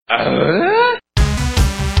Keep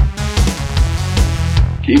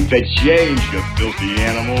the change, you filthy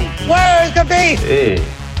animal. Where's the beef? Hey,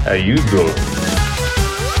 how you doing?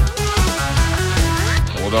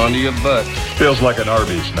 Hold on to your butt. Feels like an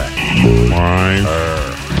Arby's snack. Mine.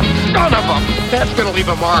 Son of a... That's gonna leave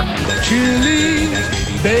a mark. Chili,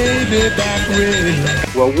 baby back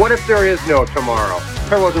red. Well, what if there is no tomorrow?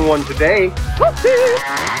 There wasn't one today.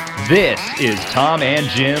 This is Tom and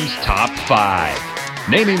Jim's Top 5,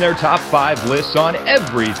 naming their top 5 lists on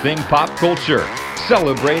everything pop culture,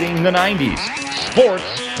 celebrating the 90s,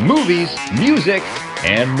 sports, movies, music,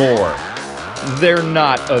 and more. They're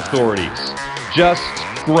not authorities, just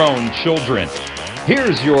grown children.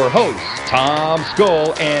 Here's your hosts, Tom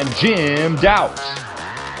Skull and Jim Doubt.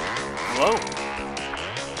 Hello.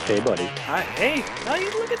 Hey, buddy. Hi. Hey.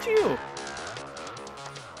 Look at you.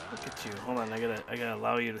 Look at you. Hold on. I gotta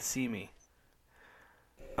allow you to see me.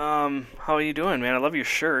 How are you doing, man? I love your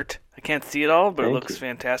shirt. I can't see it all, but it looks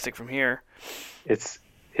fantastic from here. It's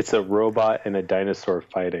a robot and a dinosaur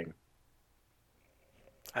fighting.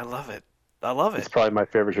 I love it. It's probably my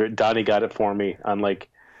favorite shirt. Donnie got it for me on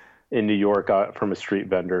in New York from a street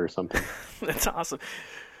vendor or something. That's awesome.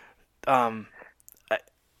 I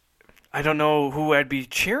don't know who I'd be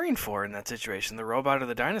cheering for in that situation, the robot or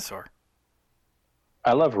the dinosaur.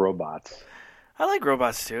 I love robots. I like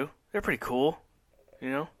robots too. They're pretty cool, you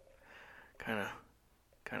know? Kind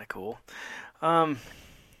of cool.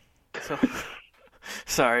 So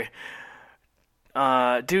sorry.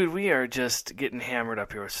 Dude, we are just getting hammered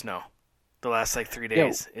up here with snow. The last 3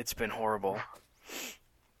 days. It's been horrible.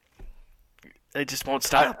 It just won't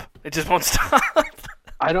stop.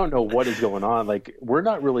 I don't know what is going on. We're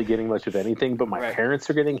not really getting much of anything, but my parents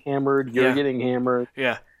are getting hammered. You're getting hammered.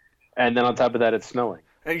 Yeah. And then on top of that, it's snowing.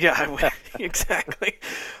 Yeah, exactly.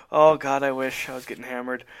 Oh, God, I wish I was getting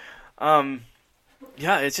hammered. Yeah,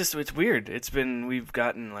 it's weird. We've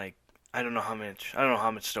gotten, I don't know how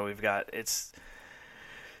much snow we've got. It's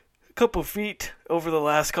a couple feet over the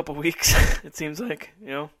last couple weeks, it seems like,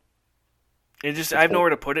 you know. I have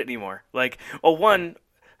nowhere to put it anymore. One,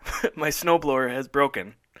 my snowblower has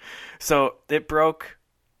broken. So it broke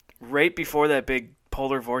right before that big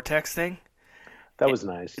polar vortex thing. That was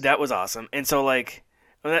nice. That was awesome. And so it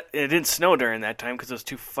didn't snow during that time because it was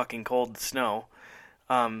too fucking cold to snow.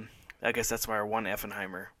 I guess that's why our one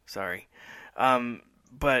Effenheimer. Sorry.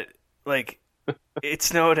 But it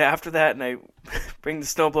snowed after that, and I bring the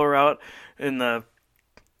snowblower out, and the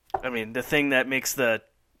thing that makes the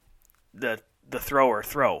thrower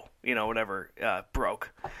throw, whatever,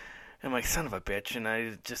 broke. I'm like, son of a bitch, and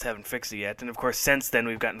I just haven't fixed it yet. And of course, since then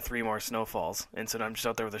we've gotten 3 more snowfalls, and so I'm just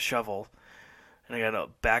out there with a shovel, and I got a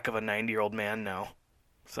back of a 90-year-old man now.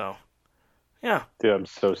 So, yeah. Dude, I'm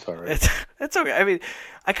so sorry. It's okay.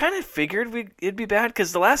 I kind of figured it'd be bad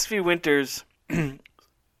because the last few winters,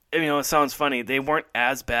 it sounds funny, they weren't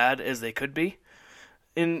as bad as they could be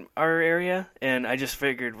in our area, and I just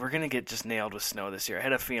figured we're gonna get just nailed with snow this year. I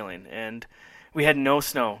had a feeling, and we had no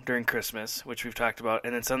snow during Christmas, which we've talked about,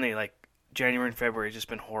 and then suddenly January and February has just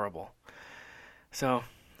been horrible. So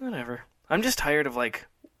whatever. I'm just tired of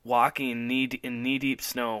walking in knee-deep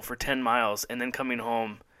snow for 10 miles and then coming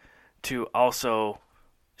home to also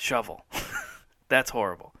shovel. That's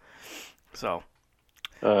horrible. So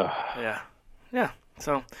yeah.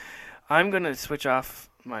 So I'm gonna switch off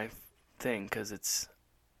my thing because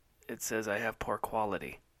it says I have poor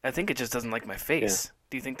quality. I think it just doesn't like my face. Yeah.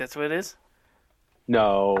 Do you think that's what it is?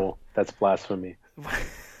 No, that's blasphemy.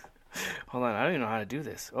 Hold on, I don't even know how to do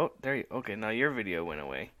this. Oh, there you. Okay, now your video went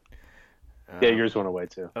away. Yeah, yours went away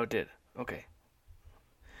too. Oh, it did. Okay.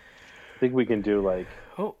 I think we can do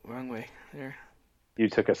Oh, wrong way. There. You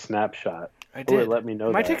took a snapshot. I did. Let me know.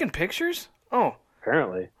 Am I taking pictures? Oh.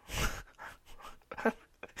 Apparently.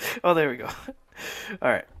 Oh, there we go. All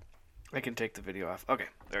right. I can take the video off. Okay,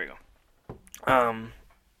 there we go.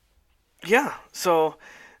 Yeah, so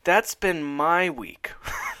that's been my week.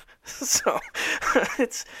 So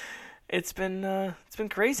it's been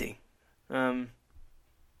crazy.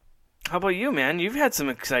 How about you, man? You've had some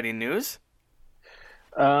exciting news.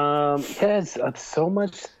 Yes, so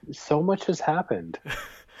much has happened.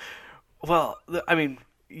 Well,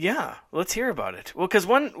 yeah, let's hear about it. Well, because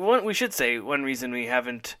one we should say one reason we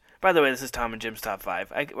haven't. By the way, this is Tom and Jim's Top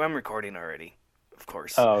 5. I'm recording already, of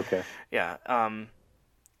course. Oh, okay. Yeah.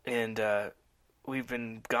 And we've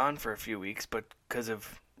been gone for a few weeks, but because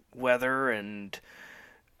of weather and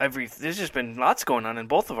there's just been lots going on in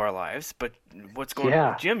both of our lives. But what's going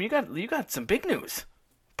on, Jim? You got some big news,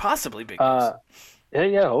 possibly big news.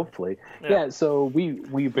 Yeah, hopefully. Yeah. So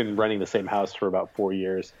we've been renting the same house for about 4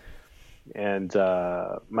 years, and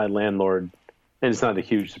my landlord And it's not a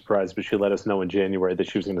huge surprise, but she let us know in January that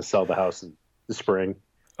she was going to sell the house in the spring.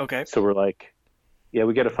 Okay. So we're like, yeah,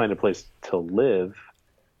 we got to find a place to live.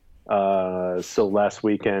 So last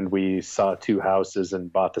weekend we saw 2 houses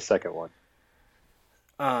and bought the second one.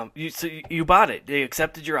 You bought it. They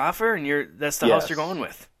accepted your offer, and that's the house you're going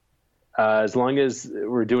with. As long as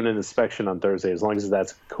we're doing an inspection on Thursday, as long as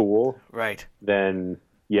that's cool, right? Then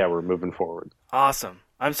yeah, we're moving forward. Awesome!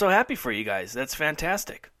 I'm so happy for you guys. That's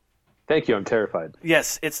fantastic. Thank you. I'm terrified.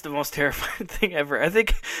 Yes, it's the most terrifying thing ever. I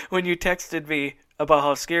think when you texted me about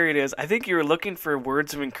how scary it is, I think you were looking for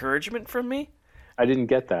words of encouragement from me. I didn't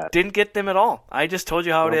get that. Didn't get them at all. I just told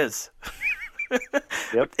you how it is.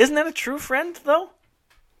 Yep. Isn't that a true friend, though?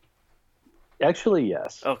 Actually,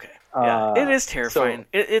 yes. Okay. Yeah, it is terrifying.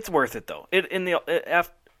 It's worth it, though.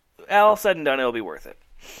 After all said and done, it'll be worth it.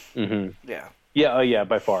 Mm-hmm. Yeah. Yeah. Oh, yeah.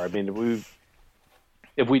 By far. I mean,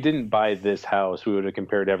 if we didn't buy this house, we would have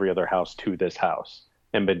compared every other house to this house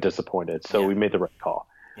and been disappointed. So we made the right call.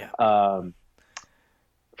 Yeah.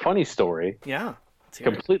 Funny story. Yeah.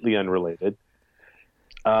 Completely unrelated.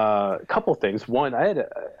 Couple things. One, I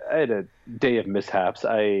had a day of mishaps.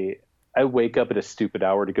 I wake up at a stupid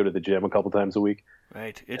hour to go to the gym a couple times a week.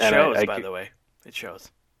 Right. It shows, by the way. It shows.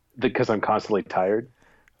 Because I'm constantly tired.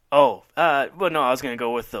 Oh, well, no, I was going to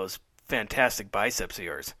go with those fantastic biceps of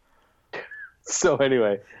yours. So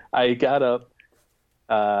anyway, I got up,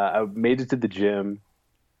 I made it to the gym,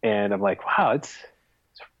 and I'm like, wow, it's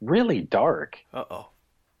really dark. Uh-oh.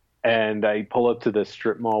 And I pull up to the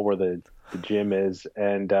strip mall where the gym is,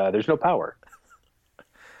 and there's no power.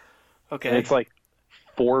 Okay. And it's like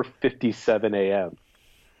 4:57 a.m.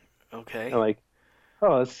 Okay. I'm like,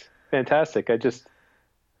 oh, that's fantastic. I just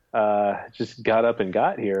got up and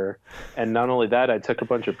got here. And not only that, I took a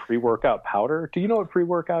bunch of pre-workout powder. Do you know what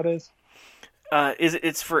pre-workout is?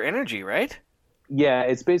 It's for energy, right? Yeah,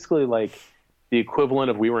 it's basically like the equivalent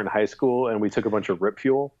of we were in high school and we took a bunch of Rip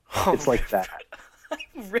Fuel. Oh, it's like that.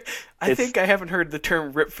 I think I haven't heard the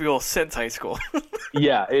term Rip Fuel since high school.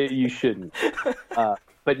 Yeah, you shouldn't.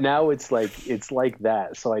 But now it's like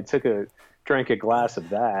that. So I drank a glass of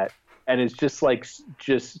that, and it's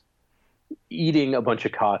just eating a bunch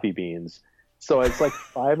of coffee beans. So it's like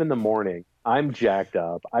 5 a.m. I'm jacked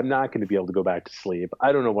up. I'm not going to be able to go back to sleep.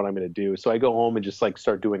 I don't know what I'm going to do. So I go home and just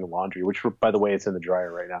start doing laundry, which, by the way, it's in the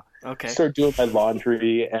dryer right now. Okay. Start doing my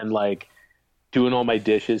laundry and doing all my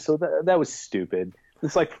dishes. So that was stupid.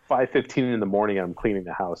 It's like 5:15 in the morning and I'm cleaning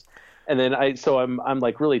the house. And then I'm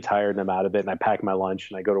really tired and I'm out of it, and I pack my lunch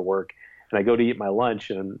and I go to work and I go to eat my lunch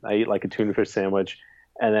and I eat like a tuna fish sandwich,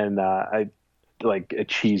 and then I like a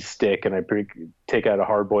cheese stick, and I take out a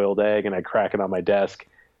hard-boiled egg and I crack it on my desk,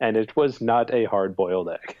 and it was not a hard-boiled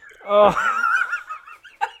egg. Oh.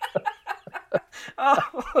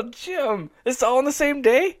 Oh, Jim, it's all on the same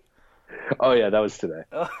day? Oh yeah, that was today.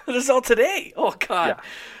 Oh, this is all today. Oh God. Yeah.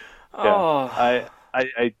 Oh. Yeah.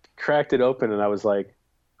 I cracked it open and I was like,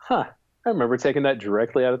 huh, I remember taking that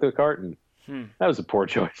directly out of the carton. That was a poor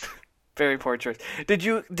choice. Very poor choice. Did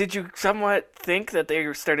you somewhat think that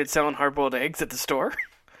they started selling hard-boiled eggs at the store?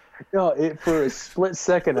 No, for a split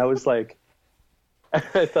second I was like,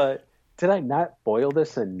 I thought, did I not boil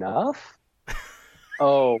this enough?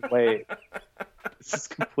 Oh, wait. This is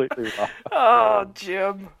completely wrong. Oh,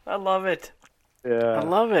 Jim. I love it. Yeah. I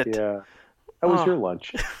love it. Yeah. How was your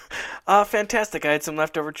lunch? Fantastic. I had some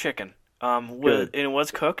leftover chicken. And it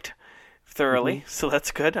was cooked thoroughly, so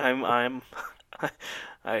that's good. I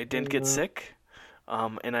didn't get sick.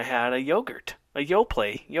 And I had a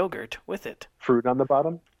Yoplait yogurt with it. Fruit on the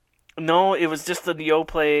bottom? No, it was just the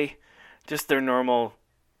Yoplait, just their normal,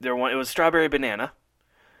 it was strawberry banana,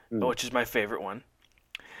 which is my favorite one.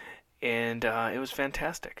 And it was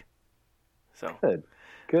fantastic. So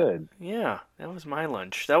Good. Yeah, that was my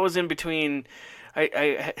lunch. That was in between.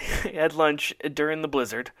 I had lunch during the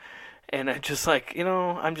blizzard, and I just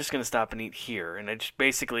I'm just gonna stop and eat here. And I just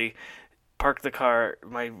basically parked the car,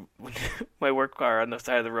 my work car, on the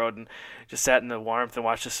side of the road, and just sat in the warmth and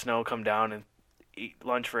watched the snow come down and eat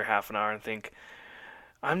lunch for half an hour and think,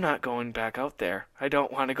 I'm not going back out there. I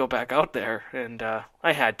don't want to go back out there, and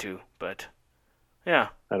I had to, but yeah.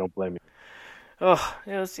 I don't blame you. Oh,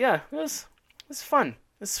 it was fun.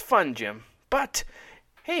 It's fun, Jim. But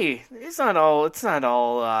hey, it's not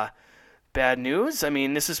all bad news. I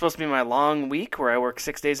mean, this is supposed to be my long week where I work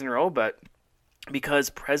 6 days in a row, but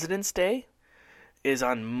because President's Day is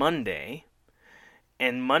on Monday,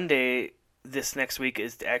 and Monday this next week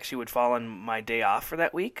would fall on my day off for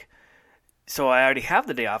that week. So I already have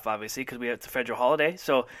the day off, obviously, because it's a federal holiday.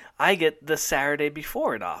 So I get the Saturday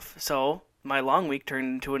before it off. So my long week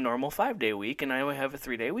turned into a normal 5-day week, and I only have a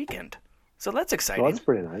 3-day weekend. So that's exciting. Well, that's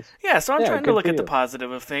pretty nice. Yeah, so I'm trying to good look for at the you.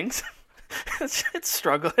 positive of things. It's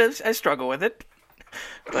struggle. I struggle with it.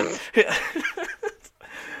 But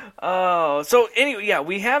oh, so anyway, yeah,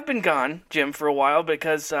 we have been gone, Jim, for a while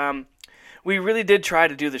because we really did try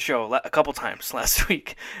to do the show a couple times last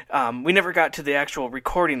week. We never got to the actual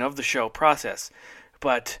recording of the show process,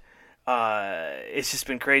 but it's just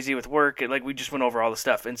been crazy with work. Like we just went over all the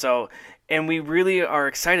stuff, and we really are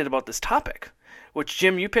excited about this topic. Which,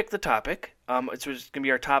 Jim, you picked the topic. It's going to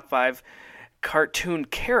be our top 5 cartoon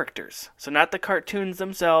characters. So not the cartoons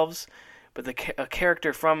themselves, but a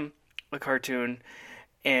character from a cartoon.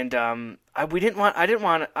 And I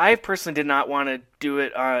personally did not want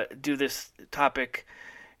to do this topic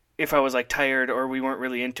if I was like tired or we weren't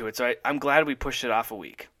really into it. So I'm glad we pushed it off a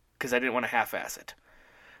week because I didn't want to half-ass it.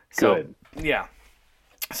 So, Good. Yeah.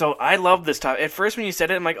 So I love this topic. At first when you said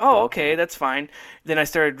it, I'm like, oh, okay, that's fine. Then I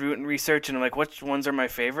started doing research and I'm like, which ones are my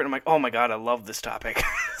favorite? I'm like, oh my God, I love this topic.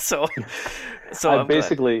 so I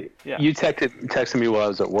basically, Yeah. you texted me while I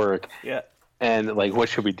was at work. Yeah. And like, what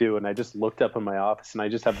should we do? And I just looked up in my office, and I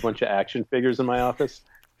just have a bunch of action figures in my office.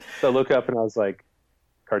 So I look up and I was like,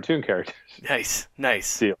 cartoon characters.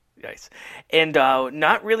 Nice. Deal. Nice. And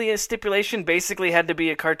not really a stipulation. Basically, had to be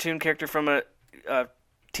a cartoon character from a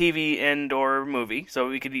TV and or movie, so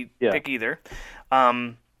we could pick either.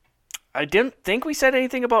 I didn't think we said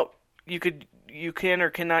anything about you can or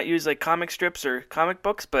cannot use like comic strips or comic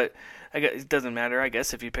books, but I guess it doesn't matter. I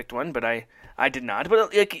guess if you picked one, but I did not.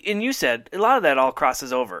 But like, and you said a lot of that all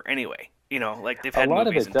crosses over anyway. You know, like they've had A lot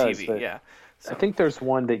of movies it and does, TV. but Yeah. So. I think there's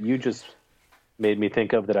one that you just made me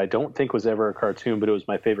think of that I don't think was ever a cartoon, but it was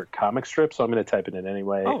my favorite comic strip, so I'm going to type it in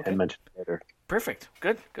anyway and mention it later. Perfect.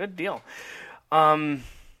 Good deal.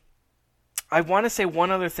 I want to say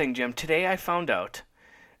one other thing, Jim. Today I found out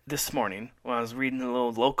this morning when I was reading a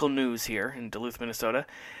little local news here in Duluth, Minnesota,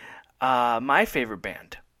 my favorite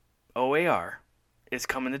band, OAR, is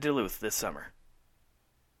coming to Duluth this summer.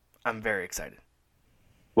 I'm very excited.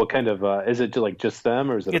 What kind of is it? Like just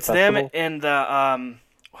them, or is it? It's a festival? them and the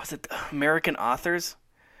was it American Authors?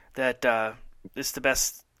 That it's the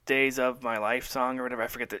best days of my life song or whatever. I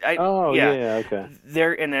forget that. Yeah, okay.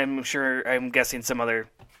 And I'm guessing some other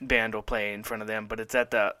band will play in front of them, but it's at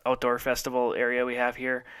the outdoor festival area we have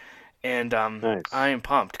here, and Nice. I am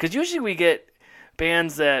pumped because usually we get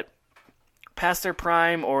bands that past their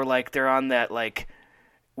prime or like they're on that like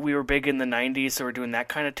we were big in the 90s, so we're doing that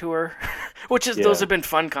kind of tour, which is those have been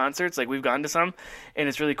fun concerts. Like we've gone to some, and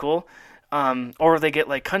it's really cool. Or they get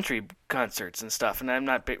like country concerts and stuff, and I'm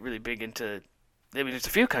not really big into. I mean, there's a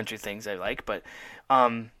few country things I like, but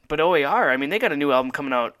OAR, I mean, they got a new album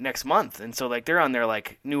coming out next month, and so like they're on their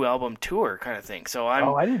like new album tour kind of thing. So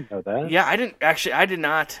I didn't know that. Yeah, I did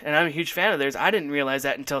not, and I'm a huge fan of theirs. I didn't realize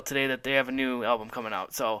that until today that they have a new album coming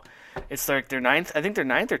out. So it's like their ninth or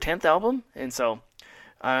 10th album, and so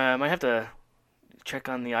I might have to check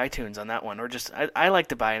on the iTunes on that one, or just I like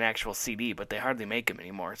to buy an actual CD, but they hardly make them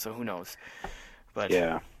anymore, so who knows? But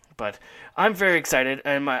yeah. But I'm very excited,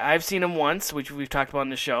 and I've seen him once, which we've talked about on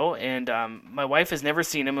the show, and my wife has never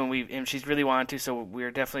seen him, and she's really wanted to, so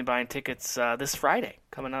we're definitely buying tickets this Friday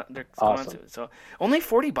coming out. They're coming Awesome. out so only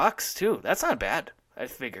 $40 too. That's not bad, I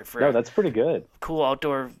figure, for No, that's pretty good. a cool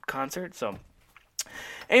outdoor concert. So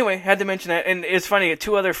anyway, had to mention that, and it's funny.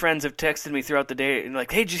 2 other friends have texted me throughout the day and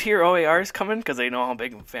like, "Hey, did you hear OAR is coming?" Because they know how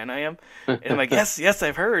big of a fan I am, and I'm like, "Yes,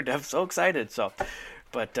 I've heard. I'm so excited." So,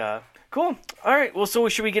 but. Cool. All right. Well, so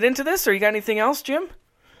should we get into this, or you got anything else, Jim?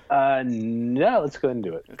 No, let's go ahead and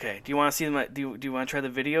do it. Okay. Do you want to see my? Do you want to try the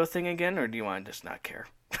video thing again, or do you want to just not care?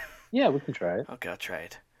 Yeah, we can try it. Okay, I'll try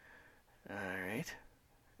it. All right.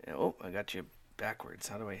 Oh, I got you backwards.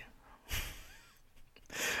 How do I?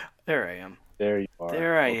 There I am. There you are.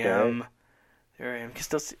 There I am. There I am. Can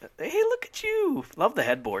still see. Hey, look at you! Love the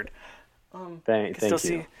headboard. Thank Still you.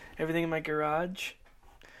 see everything in my garage.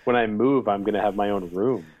 When I move, I'm going to have my own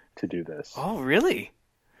room to do this. Oh, really?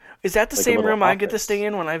 Is that the Like a same little room I get to office. stay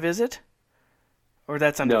in when I visit? Or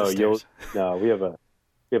that's under No, the stairs? we have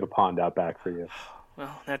a pond out back for you.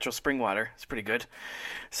 Well, natural spring water. It's pretty good.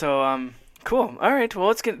 So, cool. All right. Well,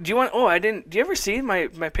 let's get. Do you want? Oh, I didn't. Do you ever see my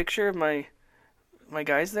picture of my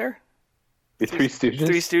guys there? The Three Stooges.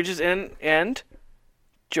 Three Stooges and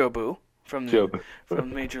Jobu from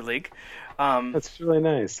Major League. That's really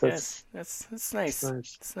nice. That's nice. That's nice.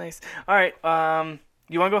 It's nice. All right.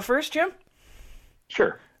 You want to go first, Jim?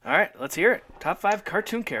 Sure. All right. Let's hear it. Top 5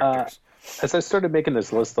 cartoon characters. As I started making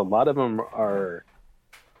this list, a lot of them are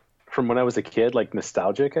from when I was a kid, like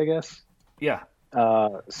nostalgic, I guess. Yeah.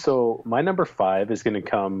 So my number 5 is going to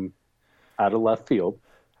come out of left field.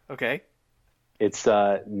 Okay. It's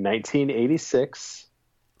 1986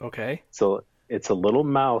 Okay. So it's a little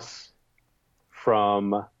mouse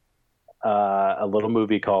from a little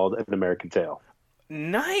movie called An American Tail.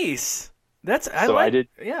 Nice. I did.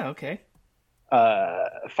 Yeah. Okay.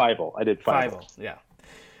 Fievel. I did Fievel. Yeah.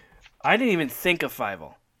 I didn't even think of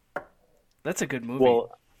Fievel. That's a good movie.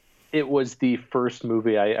 Well, it was the first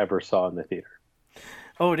movie I ever saw in the theater.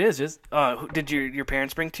 Oh, it is. Did your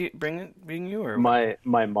parents bring you or my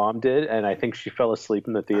mom did, and I think she fell asleep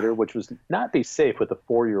in the theater, which was not be safe with a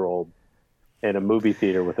 4-year-old in a movie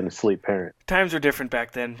theater with an asleep parent. Times were different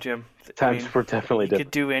back then, Jim. Times were definitely different. You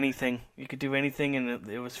could do anything. You could do anything, and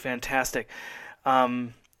it was fantastic.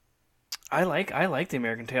 I like the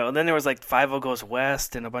American Tail, and then there was like Fievel Goes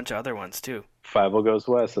West and a bunch of other ones too. Fievel Goes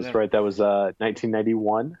West. That's right. That was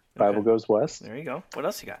 1991. Fievel Goes West. There you go. What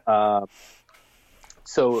else you got?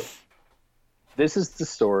 So this is the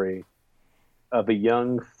story of a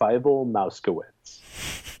young Fievel Mouskowitz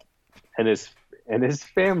and his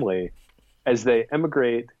family as they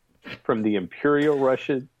emigrate from the Imperial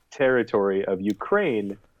Russian territory of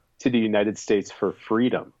Ukraine to the United States for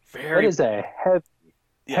freedom. That is a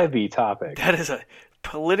heavy topic. That is a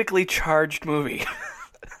politically charged movie.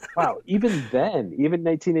 Wow, even then, even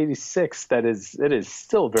 1986, it is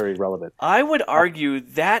still very relevant. I would argue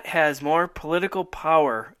that has more political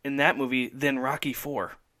power in that movie than Rocky IV.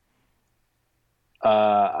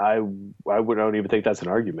 I don't even think that's an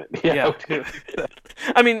argument. Yeah.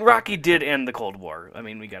 I mean, Rocky did end the Cold War. I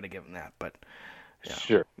mean, we got to give him that, but yeah.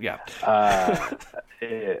 Sure. Yeah.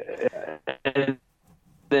 And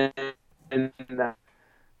then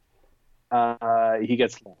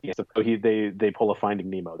they pull a Finding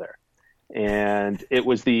Nemo there, and it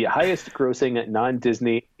was the highest grossing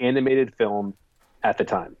non-Disney animated film at the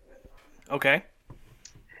time. Okay.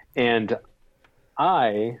 And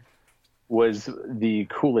I was the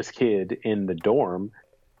coolest kid in the dorm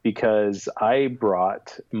because I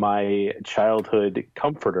brought my childhood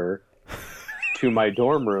comforter to my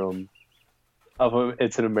dorm room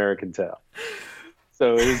It's an American Tail.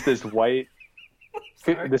 So it was this white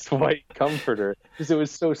comforter, because it was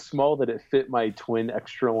so small that it fit my twin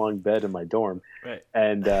extra long bed in my dorm. Right.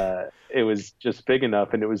 And it was just big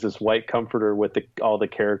enough, and it was this white comforter with all the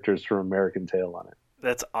characters from American Tail on it.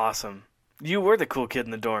 That's awesome. You were the cool kid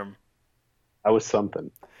in the dorm. I was something.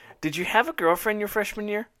 Did you have a girlfriend your freshman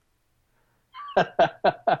year?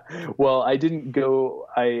 Well, I didn't go.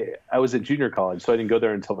 I was at junior college, so I didn't go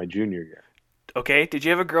there until my junior year. Okay. Did you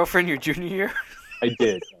have a girlfriend your junior year? I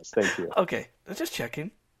did. Yes, thank you. Okay. I'm just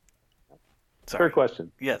checking. Sorry. Fair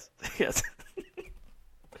question. Yes. Yes.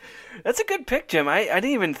 That's a good pick, Jim. I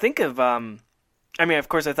didn't even think of. I mean, of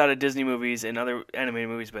course, I thought of Disney movies and other animated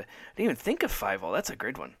movies, but I didn't even think of Fievel. That's a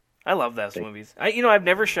good one. I love those movies. I've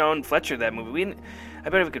never shown Fletcher that movie. I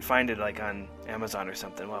bet if we could find it like on Amazon or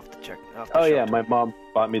something. We'll have to check. Oh yeah, my mom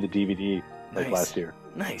bought me the DVD last year.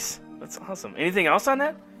 Nice. That's awesome. Anything else on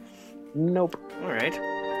that? Nope. All right.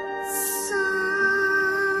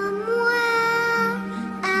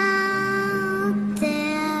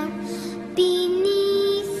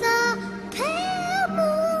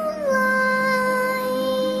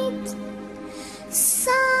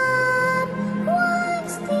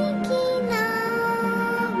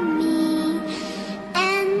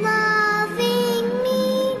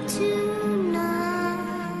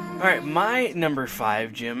 All right, my number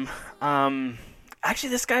 5, Jim. Actually,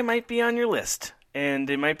 this guy might be on your list, and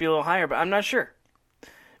it might be a little higher, but I'm not sure.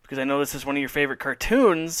 Because I know this is one of your favorite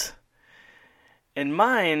cartoons, and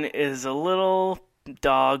mine is a little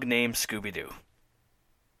dog named Scooby-Doo.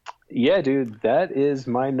 Yeah, dude, that is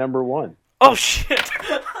my number 1. Oh, shit!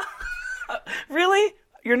 Really?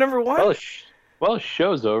 You're number 1? Well,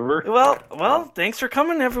 show's over. Well, thanks for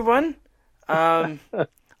coming, everyone. I'm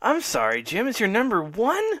sorry, Jim. It's your number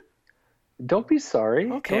 1? Don't be sorry.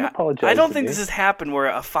 Okay. Don't apologize. I don't think this has happened where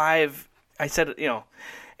a 5. I said,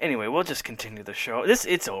 Anyway, we'll just continue the show.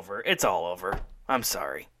 It's over. It's all over. I'm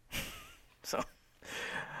sorry. So,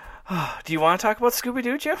 do you want to talk about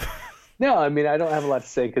Scooby-Doo, Jim? No, I mean I don't have a lot to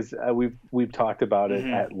say because we've talked about it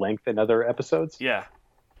at length in other episodes. Yeah.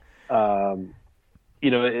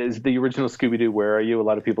 Is the original Scooby-Doo Where Are You? A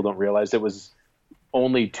lot of people don't realize it was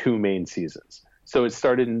only 2 main seasons. So it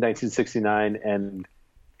started in 1969 and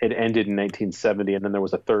it ended in 1970, and then there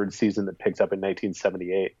was a 3rd season that picked up in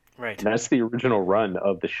 1978. Right. And that's the original run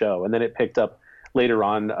of the show. And then it picked up later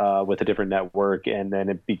on with a different network, and then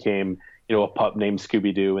it became, a pup named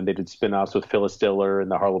Scooby-Doo, and they did spin-offs with Phyllis Diller and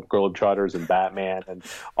the Harlem Globetrotters and Batman and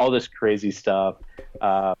all this crazy stuff.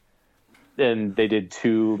 And they did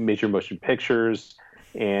 2 major motion pictures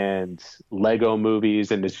and Lego movies,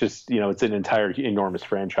 and it's just, it's an entire enormous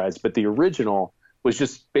franchise. But the original was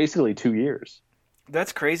just basically 2 years.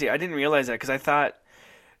 That's crazy. I didn't realize that because I thought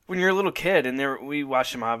when you're a little kid, and we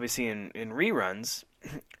watched them obviously in reruns,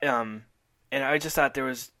 and I just thought there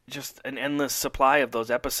was just an endless supply of those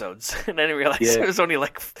episodes, and I didn't realize it was only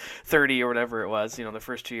like 30 or whatever it was, the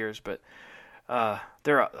first 2 years. But I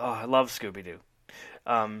love Scooby-Doo.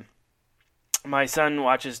 My son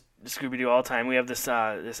watches Scooby-Doo all the time. We have this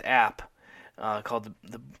app called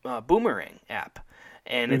the Boomerang app.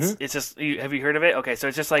 And it's just, have you heard of it? Okay, so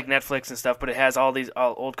it's just like Netflix and stuff, but it has all these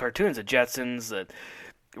old cartoons, the Jetsons, the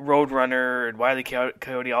Roadrunner, and Wile E.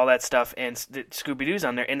 Coyote, all that stuff, and Scooby-Doo's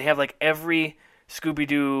on there, and they have like every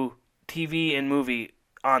Scooby-Doo TV and movie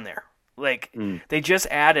on there. Like, they just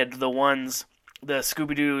added the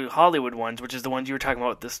Scooby-Doo Hollywood ones, which is the ones you were talking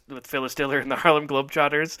about with Phyllis Diller and the Harlem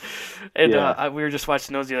Globetrotters. And we were just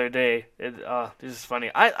watching those the other day. This is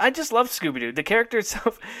funny. I just love Scooby-Doo. The character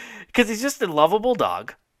itself, because he's just a lovable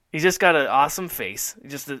dog. He's just got an awesome face.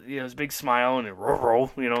 Just his big smile and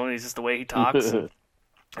he's just the way he talks.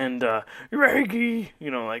 and Reggie,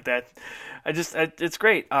 like that. It's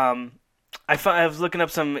great. I was looking up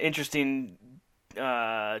some interesting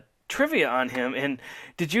trivia on him, and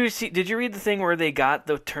did you read the thing where they got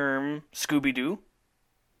the term Scooby-Doo?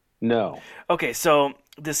 No. Okay, so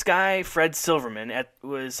this guy Fred Silverman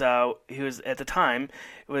was at the time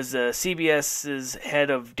CBS's head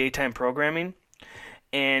of daytime programming,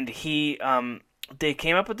 and they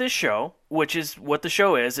came up with this show, which is what the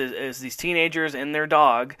show is these teenagers and their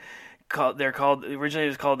dog originally it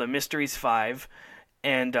was called the Mysteries 5,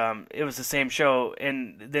 and it was the same show,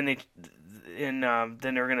 and then they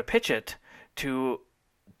were going to pitch it to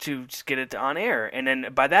just get it on air. And then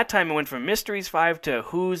by that time it went from Mysteries 5 to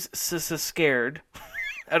Who's Scared.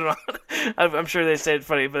 I don't know. I'm sure they said it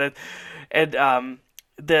funny, but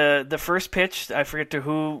the first pitch, I forget to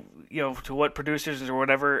who, to what producers or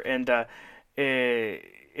whatever, and it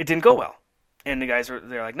didn't go well. And the guys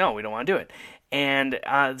they're like, no, we don't want to do it. And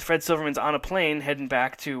Fred Silverman's on a plane heading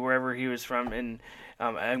back to wherever he was from, and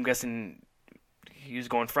I'm guessing he was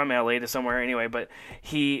going from LA to somewhere anyway, but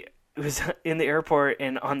he was in the airport,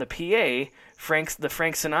 and on the PA, the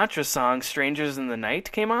Frank Sinatra song "Strangers in the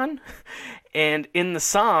Night" came on, and in the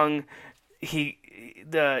song, he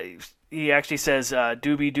actually says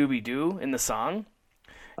 "doobie doobie doo" in the song,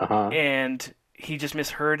 and he just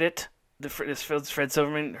misheard it. Fred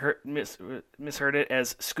Silverman misheard it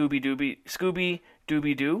as Scooby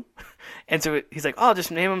Dooby Doo, and so he's like, "Oh, I'll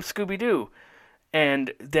just name him Scooby Doo."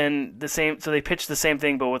 And then so they pitched the same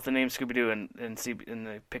thing, but with the name Scooby-Doo, and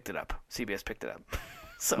they picked it up. CBS picked it up.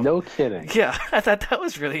 So no kidding. Yeah, I thought that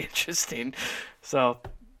was really interesting. So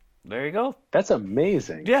there you go. That's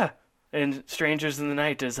amazing. Yeah, and "Strangers in the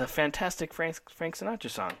Night" is a fantastic Frank Sinatra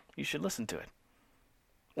song. You should listen to it.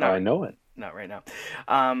 I know it. Not right now.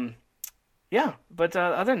 Yeah, but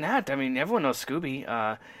other than that, I mean, everyone knows Scooby.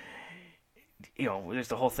 There's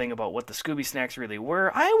the whole thing about what the Scooby snacks really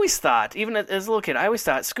were. I always thought, even as a little kid,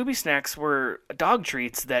 Scooby snacks were dog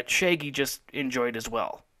treats that Shaggy just enjoyed as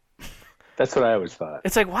well. That's what I always thought.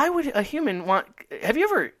 It's like, why would a human want... Have you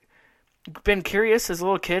ever been curious as a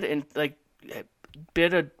little kid and, like,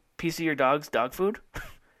 bit a piece of your dog's dog food?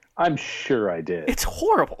 I'm sure I did. It's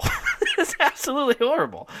horrible. It's absolutely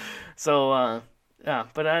horrible. So, yeah,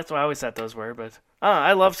 but that's what I always thought those were. But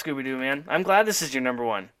I love Scooby-Doo, man. I'm glad this is your number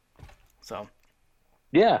one. So...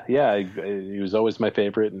 Yeah, he was always my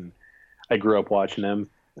favorite, and I grew up watching him.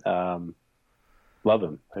 Love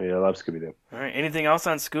him. I love Scooby-Doo. All right, anything else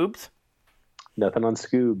on Scoobs? Nothing on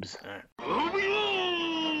Scoobs. All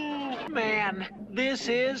right. Man, this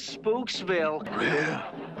is Spooksville.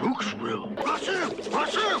 Yeah, Spooksville. Rush him!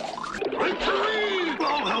 Victory!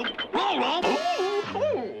 Roll!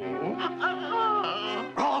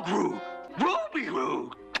 Rogru!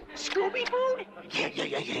 Ruby-Roo! Scooby food?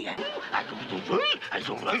 Yeah. I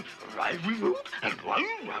don't like lively food and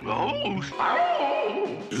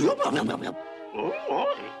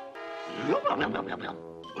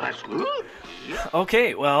That's good.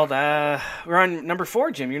 Okay, well, we're on number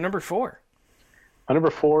 4, Jim. You're number 4. My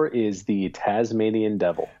number 4 is the Tasmanian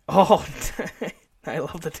Devil. Oh, I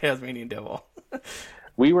love the Tasmanian Devil.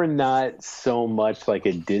 We were not so much like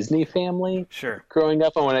a Disney family growing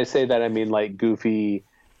up. And when I say that, I mean like Goofy,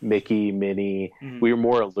 Mickey, Minnie. Mm-hmm. We were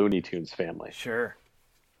more a Looney Tunes family. Sure.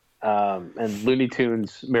 And Looney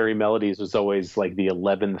Tunes Merry Melodies was always like the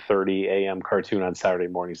 11:30 a.m. cartoon on Saturday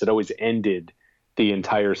mornings. It always ended the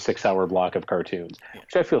entire 6-hour block of cartoons,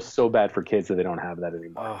 which I feel so bad for kids that they don't have that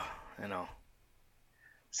anymore. Oh, I know.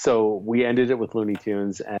 So we ended it with Looney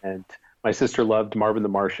Tunes, and my sister loved Marvin the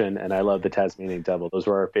Martian, and I loved the Tasmanian Devil. Those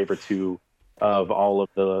were our favorite two of all of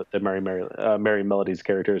the Merry Melodies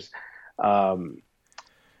characters.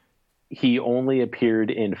 he only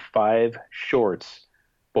appeared in 5 shorts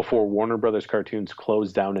before Warner Brothers Cartoons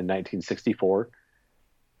closed down in 1964.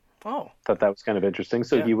 Oh. Thought that was kind of interesting.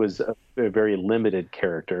 So Yeah. he was a very limited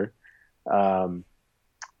character.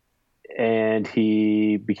 And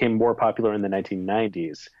he became more popular in the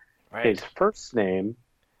 1990s. Right. His first name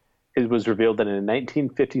was revealed in a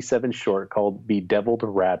 1957 short called Bedeviled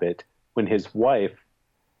Rabbit, when his wife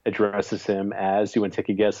addresses him as, you want to take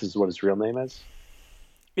a guess as what his real name is?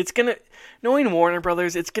 It's gonna, knowing Warner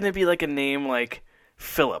Brothers, it's gonna be like a name like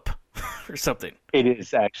Philip or something. It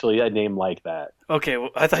is actually a name like that. Okay,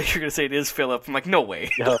 well, I thought you were gonna say it is Philip. I'm like, no way.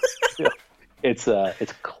 No, it's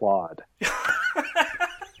Claude.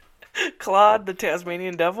 Claude, the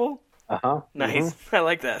Tasmanian Devil. Uh-huh. Nice. I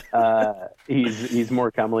like that. He's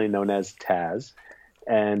more commonly known as Taz,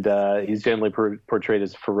 and he's generally portrayed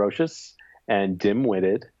as ferocious and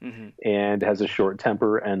dim-witted, and has a short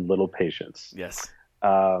temper and little patience. Yes.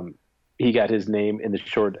 He got his name in the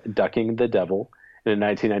short Ducking the Devil. And in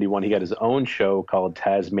 1991, he got his own show called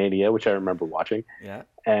Tasmania, which I remember watching. Yeah.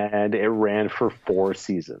 And it ran for 4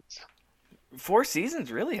 seasons. 4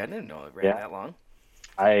 seasons, really? I didn't know it ran that long.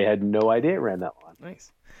 I had no idea it ran that long.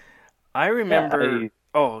 Nice. I remember.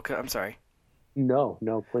 Oh, okay, I'm sorry. No,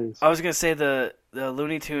 please. I was gonna say the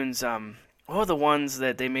Looney Tunes. The ones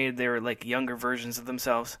that they made, they were like younger versions of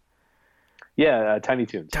themselves. Yeah, Tiny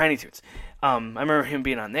Toons. Tiny Toons. I remember him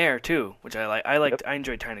being on there too, which I like. I liked. Yep. I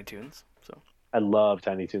enjoyed Tiny Toons. So I love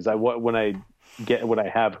Tiny Toons. When I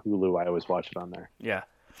have Hulu, I always watch it on there. Yeah.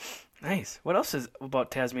 Nice. What else is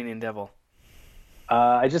about Tasmanian Devil?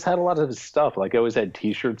 I just had a lot of his stuff. Like I always had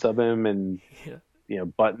T-shirts of him and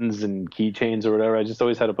buttons and keychains or whatever. I just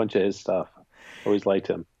always had a bunch of his stuff. Always liked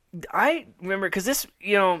him. I remember because this,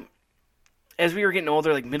 as we were getting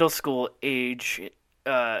older, like middle school age,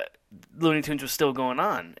 Looney Tunes was still going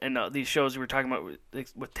on, and these shows we were talking about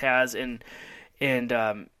with Taz and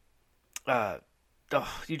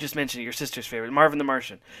you just mentioned your sister's favorite, Marvin the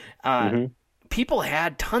Martian. People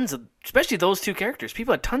had tons of, especially those 2 characters.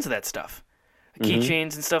 People had tons of that stuff.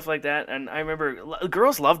 Keychains and stuff like that, and I remember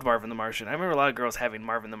girls loved Marvin the Martian. I remember a lot of girls having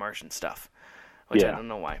Marvin the Martian stuff, which I don't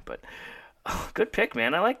know why, but good pick,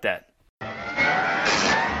 man. I like that.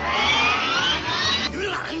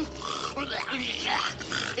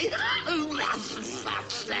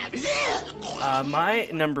 My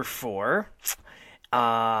number 4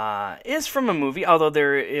 is from a movie, although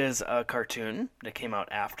there is a cartoon that came out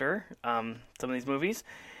after some of these movies.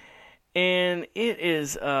 And it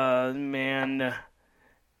is man,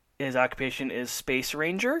 his occupation is Space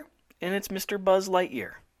Ranger, and it's Mr. Buzz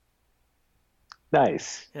Lightyear.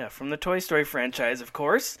 Nice. Yeah, from the Toy Story franchise, of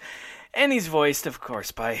course. And he's voiced, of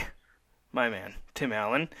course, by my man, Tim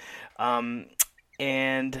Allen.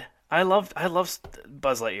 And I love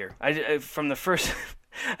Buzz Lightyear. I from the first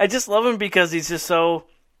I just love him because he's just so,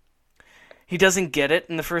 he doesn't get it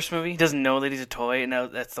in the first movie. He doesn't know that he's a toy, and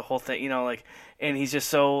that's the whole thing, and he's just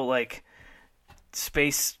so, like,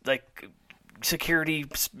 space, like, security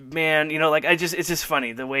man, it's just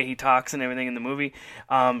funny, the way he talks and everything in the movie.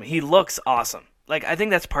 He looks awesome. Like, I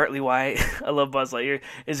think that's partly why I love Buzz Lightyear,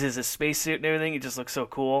 is his spacesuit and everything. He just looks so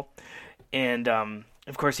cool. And,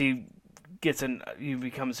 of course, he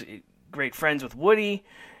becomes great friends with Woody,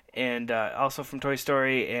 and also from Toy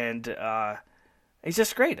Story, and he's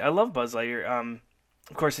just great. I love Buzz Lightyear.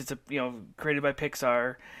 Of course, it's created by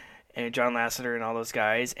Pixar and John Lasseter and all those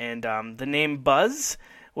guys. And the name Buzz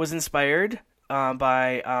was inspired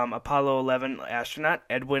by Apollo 11 astronaut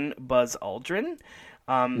Edwin Buzz Aldrin.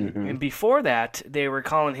 And before that, they were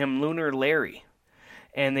calling him Lunar Larry.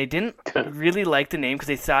 And they didn't really like the name because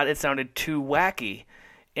they thought it sounded too wacky.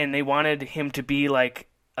 And they wanted him to be like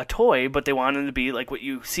a toy, but they wanted him to be like what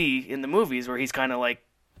you see in the movies, where he's kind of like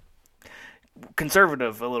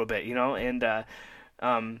conservative a little bit, and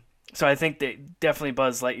so I think that definitely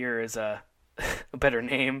Buzz Lightyear is a better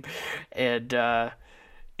name, and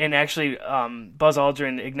actually Buzz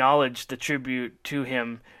Aldrin acknowledged the tribute to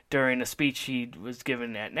him during a speech he was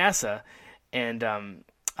given at NASA, and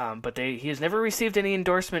but he has never received any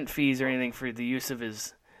endorsement fees or anything for the use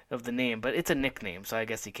of the name, but it's a nickname, so I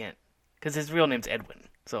guess he can't, because his real name's Edwin,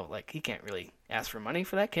 so like he can't really ask for money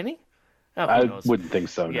for that, can he? Oh, I wouldn't think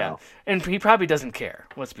so. Yeah, no. And he probably doesn't care.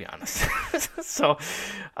 Let's be honest. So,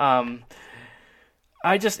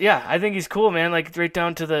 I think he's cool, man. Like right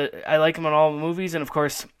down to I like him in all the movies, and of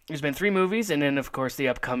course, there's been 3 movies, and then of course the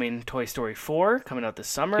upcoming Toy Story 4 coming out this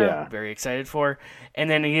summer. Yeah. I'm very excited for. And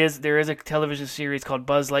then there is a television series called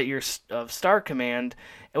Buzz Lightyear of Star Command,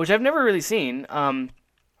 which I've never really seen. I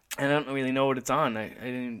don't really know what it's on. I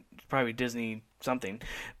didn't, probably Disney something,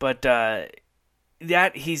 but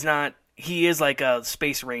that he's not he is like a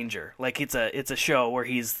space ranger. Like it's a show where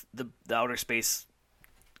he's the outer space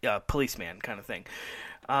policeman kind of thing.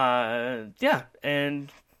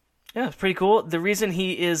 It's pretty cool. The reason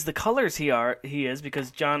he is the colors he is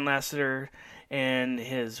because John Lasseter and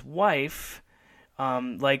his wife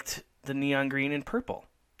liked the neon green and purple.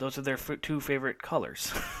 Those are their two favorite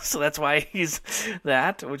colors. So that's why he's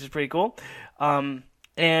that, which is pretty cool. And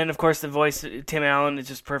of course the voice, Tim Allen, is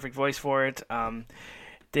just perfect voice for it.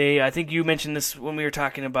 I think you mentioned this when we were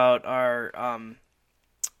talking about our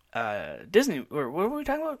Disney, or what were we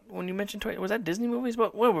talking about when you mentioned was that Disney movies?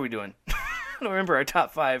 What were we doing? I don't remember our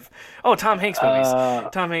top 5. Oh, Tom Hanks movies.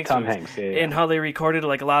 Tom Hanks, yeah. And how they recorded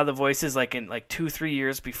like a lot of the voices like in like 2-3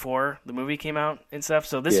 years before the movie came out and stuff.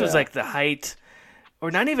 So this was like the height,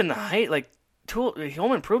 or not even the height. Like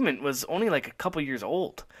Home Improvement was only like a couple years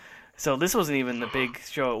old, so this wasn't even the big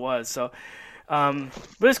show it was. So, but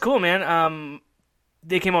it's cool, man.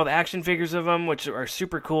 They came out with action figures of them, which are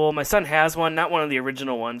super cool. My son has one, not one of the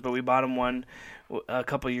original ones, but we bought him one a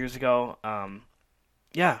couple years ago.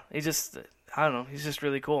 He's just, I don't know, he's just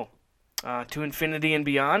really cool. To Infinity and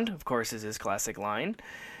Beyond, of course, is his classic line.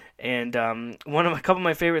 And a couple of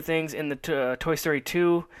my favorite things in the Toy Story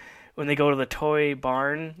 2, when they go to the toy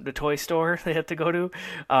barn, the toy store they have to go to,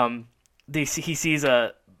 he sees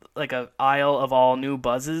a aisle of all new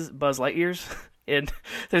Buzz Lightyears, and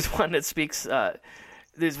there's one that speaks.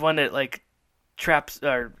 There's one that like traps,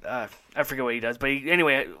 or I forget what he does, but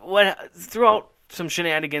throughout some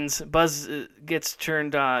shenanigans, Buzz gets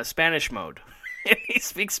turned Spanish mode. He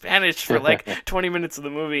speaks Spanish for like 20 minutes of the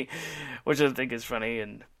movie, which I think is funny.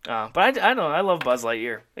 And but I don't know, I love Buzz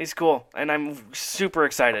Lightyear. He's cool, and I'm super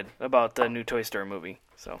excited about the new Toy Story movie.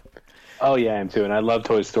 So. Oh yeah, I am too, and I love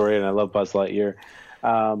Toy Story, and I love Buzz Lightyear.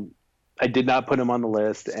 I did not put him on the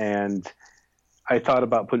list, and I thought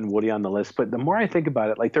about putting Woody on the list, but the more I think about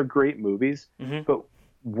it, like they're great movies, but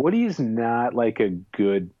Woody's not like a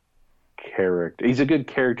good character. He's a good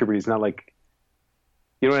character, but he's not like,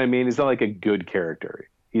 you know what I mean? He's not like a good character.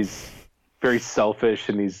 He's very selfish,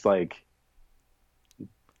 and he's like,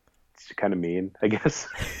 he's kind of mean, I guess.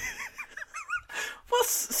 Well,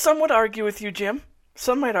 some would argue with you, Jim.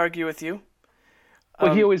 Some might argue with you.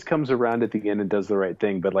 Well, he always comes around at the end and does the right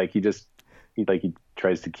thing, but like he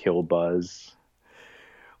tries to kill Buzz.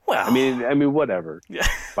 Well, I mean, whatever.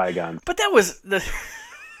 Bygones. But that was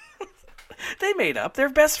they made up. They're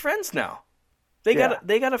best friends now. They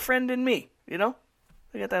got a friend in me. You know,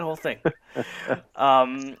 they got that whole thing.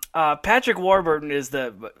 Patrick Warburton is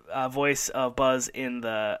the voice of Buzz in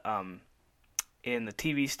the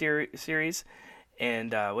TV series,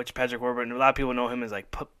 and which Patrick Warburton, a lot of people know him as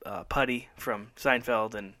like Putty from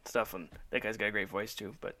Seinfeld and stuff, and that guy's got a great voice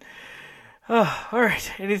too. But all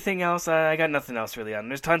right, anything else? I got nothing else really on.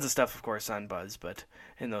 There's tons of stuff, of course, on Buzz, but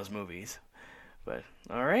in those movies. But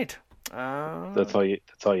all right, that's all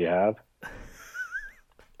you have.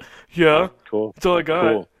 Yeah, oh, cool. That's all I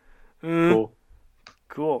got. Cool.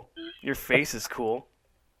 Cool. Your face is cool.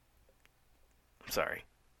 I'm sorry.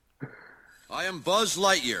 I am Buzz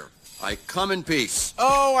Lightyear. I come in peace.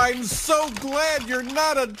 Oh, I'm so glad you're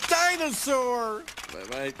not a dinosaur.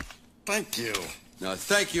 Thank you. Now,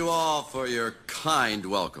 thank you all for your kind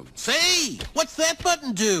welcome. Say, what's that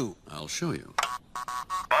button do? I'll show you.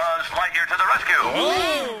 Buzz Lightyear to the rescue!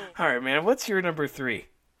 Oh. All right, man. What's your number 3?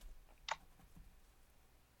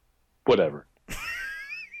 Whatever.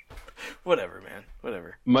 Whatever, man.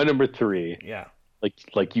 Whatever. My number 3. Yeah.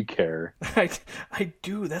 Like you care. I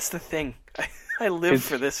do. That's the thing. I live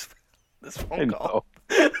for this phone call.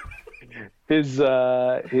 His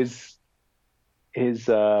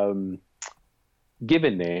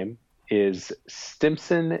given name is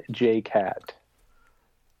Stimson J. Cat.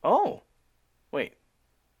 Oh, wait.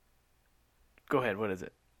 Go ahead. What is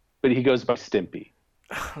it? But he goes by Stimpy.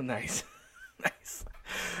 Oh, nice. Nice.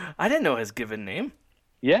 I didn't know his given name.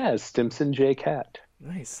 Yeah, Stimson J. Cat.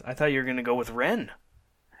 Nice. I thought you were going to go with Ren.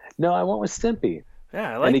 No, I went with Stimpy.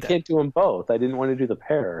 Yeah, I like that. And he can't do them both. I didn't want to do the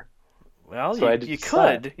pair. Well, so you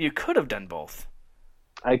could. You could have done both.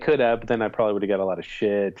 I could have, but then I probably would have got a lot of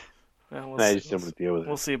shit. Well, I just didn't want to deal with it.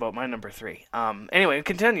 We'll see about my number 3. Anyway,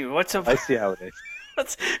 continue. What's up? I see how it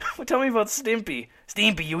is. Tell me about Stimpy.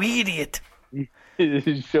 Stimpy, you idiot.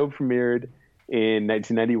 His show premiered in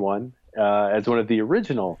 1991 as one of the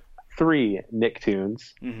original 3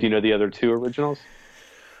 Nicktoons. Mm-hmm. Do you know the other 2 originals?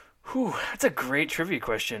 Whew, that's a great trivia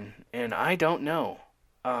question, and I don't know.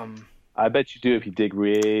 I bet you do if you dig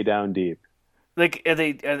way down deep. Like, are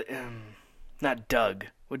they... not Doug.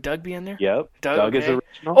 Would Doug be in there? Yep. Doug is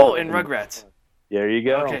original. Oh, and Rugrats. There you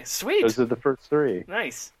go. Okay, sweet. Those are the first 3.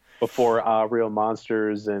 Nice. Before Real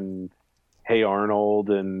Monsters and Hey Arnold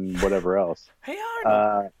and whatever else. Hey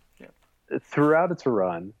Arnold. Throughout its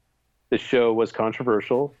run, the show was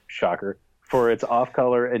controversial, shocker, for its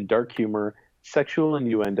off-color and dark humor, sexual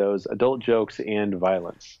innuendos, adult jokes, and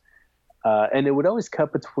violence. And it would always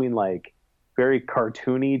cut between like very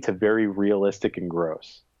cartoony to very realistic and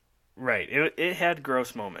gross. Right. It had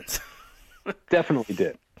gross moments. Definitely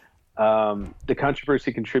did. The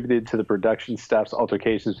controversy contributed to the production staff's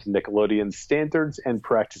altercations with Nickelodeon's Standards and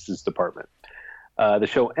Practices Department. The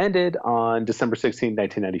show ended on December 16,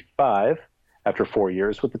 1995, after 4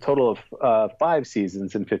 years, with a total of 5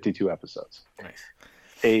 seasons and 52 episodes. Nice.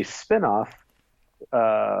 A spin-off,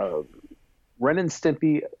 Ren and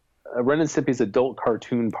Stimpy's Adult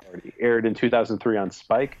Cartoon Party, aired in 2003 on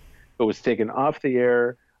Spike, but was taken off the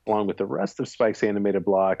air along with the rest of Spike's animated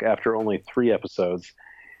block after only 3 episodes.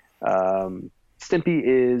 Stimpy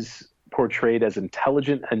is portrayed as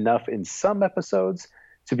intelligent enough in some episodes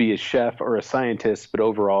to be a chef or a scientist, but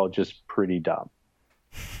overall just pretty dumb.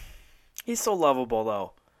 He's so lovable,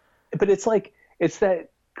 though. But it's that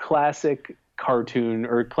classic cartoon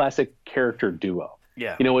or classic character duo.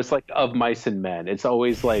 Yeah. You know, it's like Of Mice and Men. It's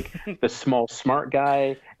always like the small smart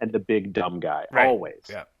guy and the big dumb guy. Right. Always.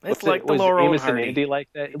 Yeah. It's like the Laurel Amos and Hardy. Andy like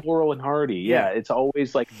that? Laurel and Hardy. Yeah. It's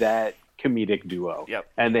always like that comedic duo. Yep.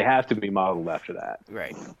 And they have to be modeled after that.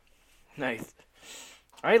 Right. Nice.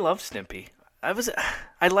 I love Stimpy.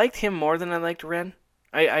 I liked him more than I liked Ren.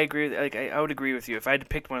 I agree. Like I would agree with you. If I had to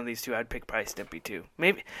pick one of these two, I'd pick probably Stimpy too.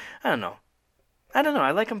 Maybe I don't know.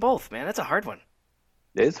 I like them both, man. That's a hard one.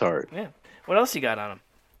 It's hard. Yeah. What else you got on them?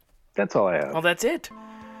 That's all I have. Oh, that's it.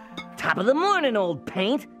 Top of the morning, old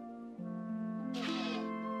paint.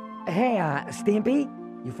 Hey, Stimpy,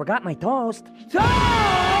 you forgot my toast. Toast!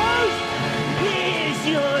 Here's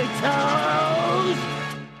your toast!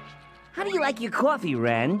 How do you like your coffee,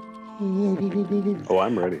 Ren? Oh,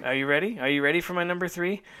 I'm ready. Are you ready? Are you ready for my number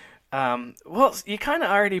 3? Well, you kind of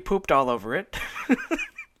already pooped all over it.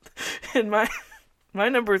 And my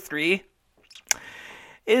number 3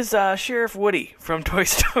 is Sheriff Woody from Toy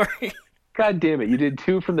Story. God damn it! You did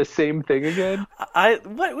 2 from the same thing again.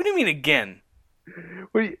 What do you mean again?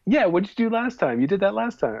 What did you do last time? You did that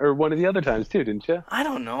last time, or one of the other times too, didn't you? I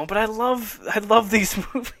don't know, but I love these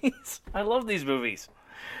movies. I love these movies.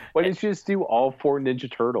 Why didn't you just do all 4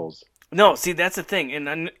 Ninja Turtles? No, see, that's the thing.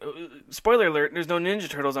 And spoiler alert, there's no Ninja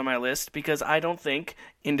Turtles on my list because I don't think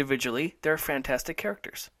individually they're fantastic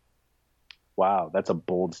characters. Wow, that's a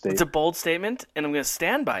bold statement. It's a bold statement, and I'm going to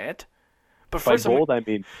stand by it. But by first, bold, I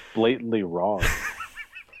mean blatantly wrong.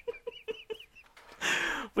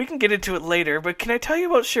 We can get into it later, but can I tell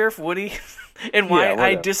you about Sheriff Woody and why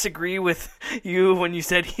I disagree with you when you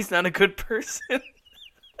said he's not a good person?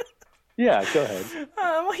 Yeah, go ahead.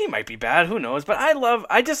 Well, he might be bad. Who knows? But I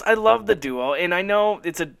love the duo, and I know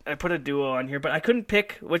I put a duo on here, but I couldn't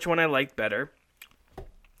pick which one I liked better.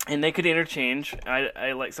 And they could interchange.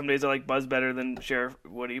 I like some days I like Buzz better than Sheriff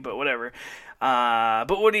Woody, but whatever.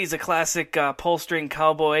 But Woody's a classic pull string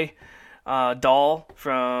cowboy doll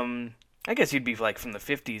from, I guess you'd be like from the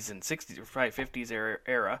 50s and 60s or probably 50s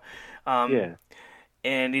era. Yeah.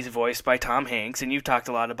 And he's voiced by Tom Hanks, and you've talked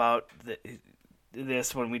a lot about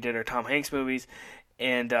this when we did our Tom Hanks movies.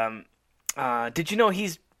 And did you know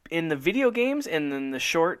he's in the video games and then the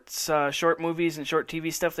short movies and short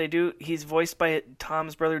TV stuff they do, he's voiced by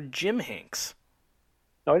Tom's brother Jim Hanks.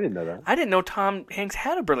 Oh, I didn't know that. I didn't know Tom Hanks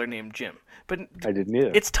had a brother named Jim. But I didn't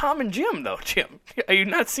either. It's Tom and Jim, though, Jim. Are you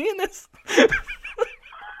not seeing this?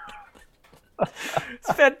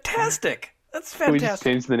 It's fantastic. That's fantastic. Can we just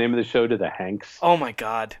change the name of the show to The Hanks? Oh, my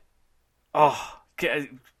God. Oh,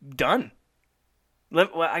 done.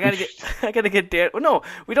 I gotta get Dan. Well, no,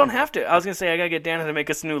 we don't have to. I was gonna say I gotta get Dana to make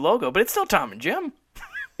us a new logo, but it's still Tom and Jim.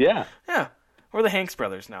 Yeah. Yeah. We're the Hanks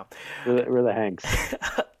brothers now. We're the Hanks.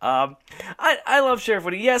 I love Sheriff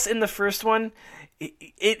Woody. Yes, in the first one,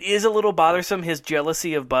 it is a little bothersome, his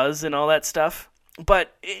jealousy of Buzz and all that stuff.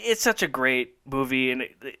 But it's such a great movie, and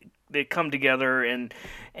they come together and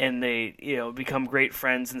they become great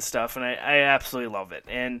friends and stuff. And I absolutely love it.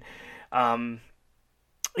 And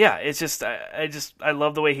yeah, it's just I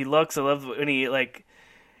love the way he looks. I love when he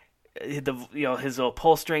his little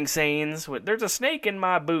pull string sayings. There's a snake in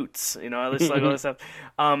my boots. I just like all this stuff.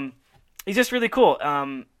 He's just really cool.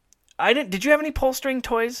 Did you have any pull string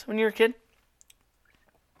toys when you were a kid?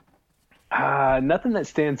 Nothing that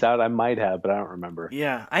stands out. I might have, but I don't remember.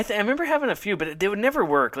 Yeah, I remember having a few, but they would never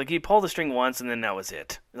work. Like he'd pull the string once, and then that was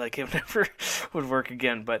it. Like it never would work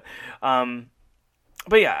again. But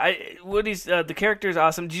yeah, Woody's the character is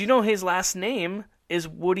awesome. Did you know his last name is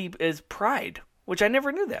Woody is Pride? Which I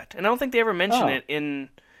never knew that, and I don't think they ever mention it in.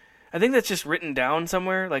 I think that's just written down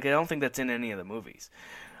somewhere. Like, I don't think that's in any of the movies.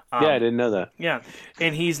 Yeah, I didn't know that. Yeah,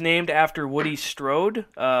 and he's named after Woody Strode,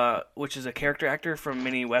 which is a character actor from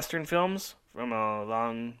many Western films from a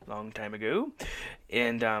long, long time ago.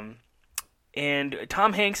 And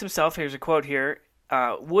Tom Hanks himself, here's a quote here.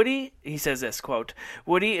 Woody, he says this, quote,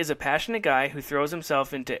 "Woody is a passionate guy who throws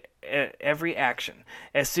himself into every action.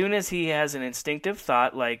 As soon as he has an instinctive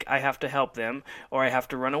thought like, I have to help them, or I have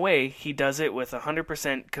to run away, he does it with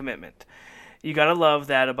 100% commitment. You gotta love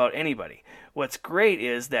that about anybody. What's great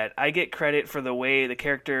is that I get credit for the way the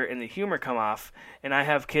character and the humor come off, and I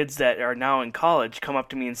have kids that are now in college come up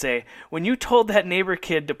to me and say, when you told that neighbor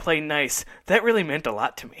kid to play nice, that really meant a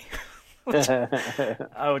lot to me." which I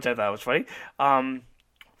thought was funny. But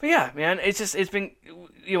yeah, man, it's been,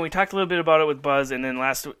 we talked a little bit about it with Buzz, and then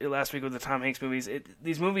last week with the Tom Hanks movies.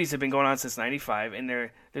 These movies have been going on since '95, and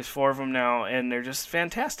there's 4 of them now, and they're just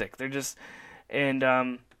fantastic. They're just, and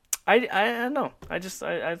I don't know.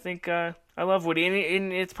 I think I love Woody,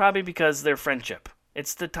 and it's probably because their friendship.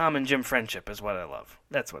 It's the Tom and Jim friendship is what I love.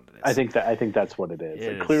 That's what it is. I think that's what it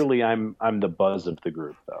is. Clearly, I'm the Buzz of the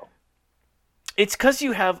group, though. It's because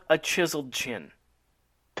you have a chiseled chin.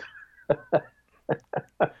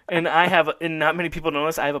 And and not many people know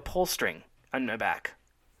this, I have a pull string on my back.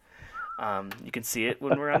 You can see it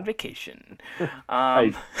when we're on vacation.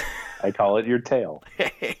 I call it your tail.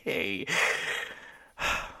 Hey.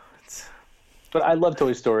 But I love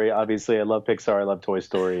Toy Story. Obviously, I love Pixar. I love Toy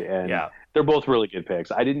Story, and they're both really good picks.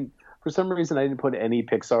 For some reason, I didn't put any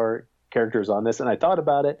Pixar characters on this, and I thought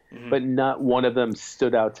about it, but not one of them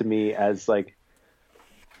stood out to me as like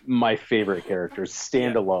my favorite characters,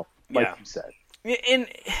 standalone, like you said.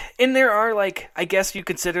 And there are, like, I guess you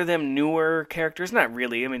consider them newer characters. Not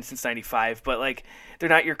really. I mean, since '95, but like they're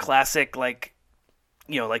not your classic, like,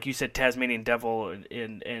 like you said, Tasmanian Devil and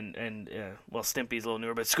Stimpy's a little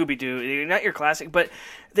newer, but Scooby-Doo, they're not your classic, but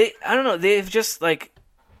I don't know, they've just, like,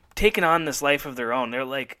 taken on this life of their own. They're,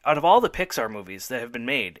 like, out of all the Pixar movies that have been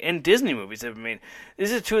made, and Disney movies that have been made,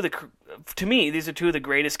 these are two of the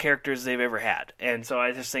greatest characters they've ever had, and so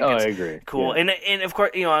I just think it's I agree. Cool. Yeah. And of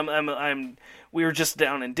course, we were just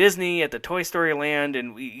down in Disney at the Toy Story Land,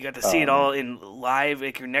 and we got to see it all in live,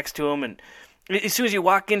 like, you're next to them, and as soon as you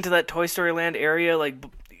walk into that Toy Story Land area, like,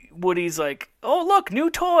 Woody's like, "Oh, look, new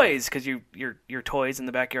toys," because your toys in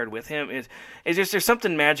the backyard with him. It's just, there's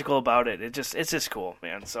something magical about it. It's just cool,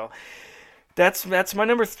 man. So that's my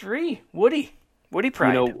number 3, Woody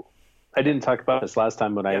Pride. I didn't talk about this last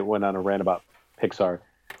time when I went on a rant about Pixar.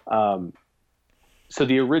 So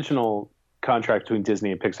the original contract between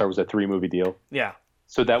Disney and Pixar was a 3-movie deal. Yeah.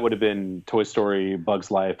 So that would have been Toy Story,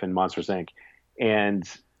 Bug's Life, and Monsters, Inc. And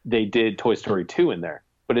they did Toy Story 2 in there.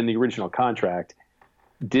 But in the original contract,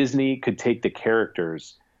 Disney could take the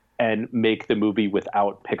characters and make the movie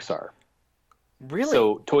without Pixar. Really?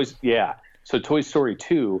 So Toy Story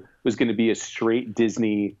 2 was going to be a straight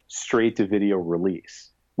Disney, straight-to-video release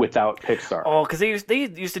without Pixar. Oh, because they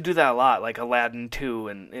used to do that a lot, like Aladdin 2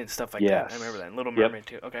 and stuff like that. I remember that. And Little Mermaid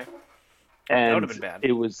 2. Okay. And that would have been bad.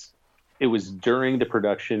 It was during the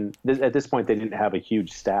production. At this point, they didn't have a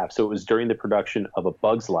huge staff, so it was during the production of A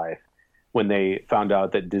Bug's Life when they found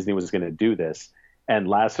out that Disney was going to do this. And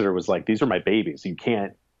Lasseter was like, "These are my babies. You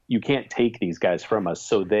can't take these guys from us."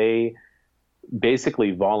 So they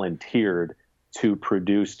basically volunteered to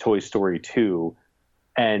produce Toy Story 2,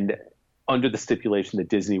 and under the stipulation that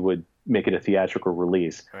Disney would make it a theatrical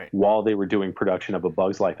release while they were doing production of A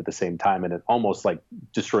Bug's Life at the same time, and it almost like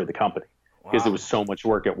destroyed the company. Because there was so much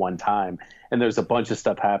work at one time, and there's a bunch of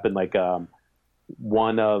stuff happened. Like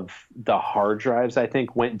one of the hard drives, I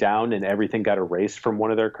think, went down, and everything got erased from one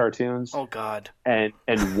of their cartoons. Oh God! And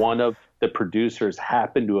one of the producers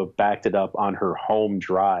happened to have backed it up on her home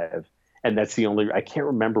drive, and that's the only. I can't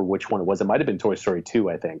remember which one it was. It might have been Toy Story 2,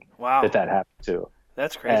 I think. Wow! That happened to.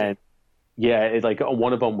 That's crazy. And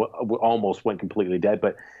one of them almost went completely dead,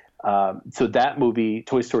 but. So that movie,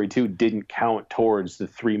 Toy Story 2, didn't count towards the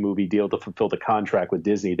 3-movie deal to fulfill the contract with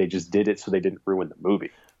Disney. They just did it so they didn't ruin the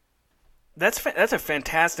movie. That's a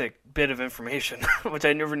fantastic bit of information, which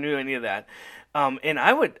I never knew any of that. And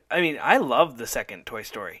I love the second Toy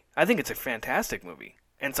Story. I think it's a fantastic movie.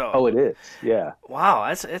 And so, oh, it is, yeah.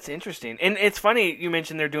 Wow, that's interesting. And it's funny you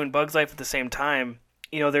mentioned they're doing Bug's Life at the same time.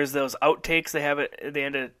 There's those outtakes they have at the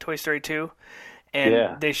end of Toy Story 2,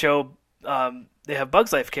 and they show. They have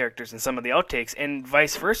Bug's Life characters in some of the outtakes, and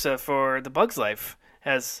vice versa for the Bug's Life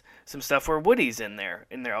has some stuff where Woody's in their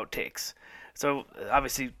outtakes. So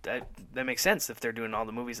obviously that makes sense if they're doing all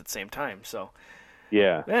the movies at the same time. So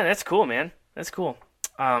yeah, that's cool, man. That's cool.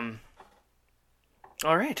 All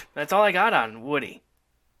right, that's all I got on Woody.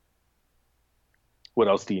 What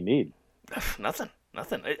else do you need? Nothing.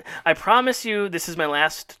 I promise you, this is my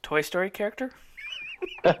last Toy Story character.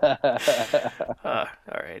 All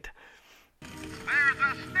right. There's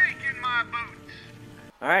a snake in my boots.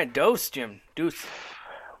 All right, Deuce, Jim. Deuce.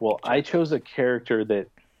 Well, I chose a character that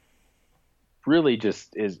really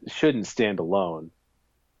just shouldn't stand alone,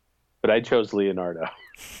 but I chose Leonardo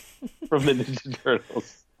from the Ninja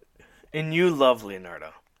Turtles. And you love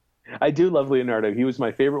Leonardo. I do love Leonardo. He was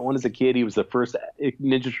my favorite one as a kid. He was the first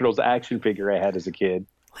Ninja Turtles action figure I had as a kid.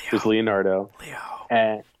 It was Leonardo.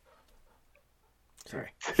 And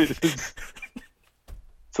sorry. It's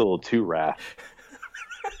a little too wrath.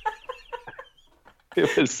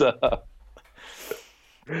 It was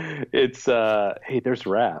hey, there's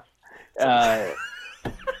Raph.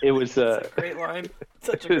 It was a great line.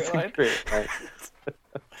 Such a great line.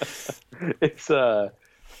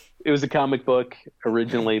 It was a comic book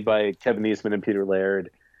originally by Kevin Eastman and Peter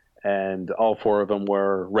Laird, and all four of them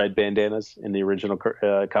were red bandanas in the original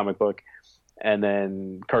comic book. And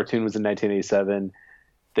then cartoon was in 1987.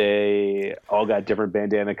 They all got different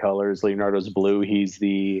bandana colors. Leonardo's blue. He's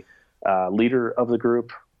the leader of the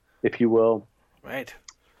group, if you will. Right.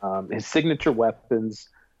 His signature weapons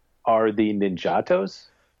are the ninjatos.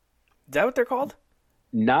 Is that what they're called?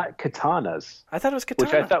 Not katanas. I thought it was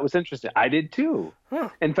katana. Which I thought was interesting. I did too. Huh.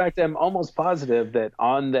 In fact, I'm almost positive that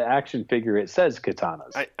on the action figure it says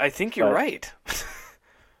katanas. I think you're right.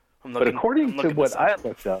 But according to what I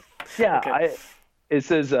looked up, it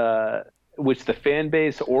says which the fan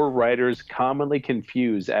base or writers commonly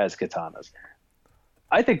confuse as katanas.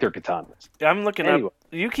 I think they're katanas. I'm looking up.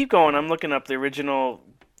 You keep going. I'm looking up the original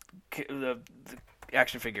the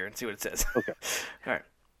action figure and see what it says. Okay. All right.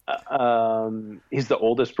 He's the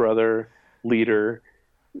oldest brother, leader.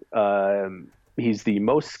 He's the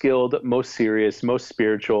most skilled, most serious, most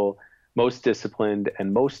spiritual, most disciplined,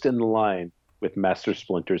 and most in line with Master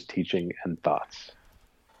Splinter's teaching and thoughts.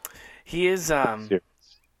 He is.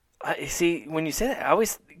 See, when you say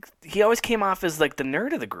that, he always came off as like the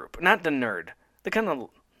nerd of the group, not the nerd. The kind of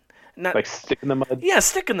not like stick in the mud. Yeah,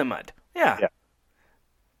 stick in the mud. Yeah.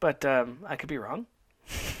 But I could be wrong.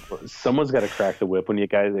 Someone's got to crack the whip when you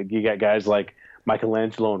got guys like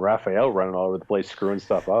Michelangelo and Raphael running all over the place screwing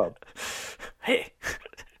stuff up. Hey,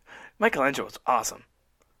 Michelangelo was awesome.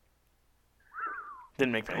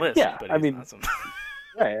 Didn't make my list. Yeah, but I mean, awesome.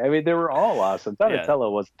 Right. I mean, they were all awesome. Donatello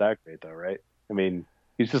wasn't that great though, right? I mean,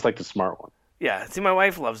 he's just like the smart one. Yeah. See, my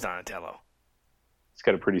wife loves Donatello. He's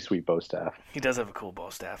got a pretty sweet bow staff. He does have a cool bow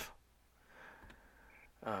staff.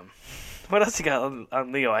 What else you got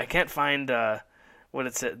on Leo? I can't find what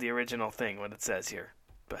it said, the original thing, what it says here.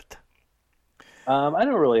 But I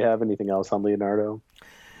don't really have anything else on Leonardo.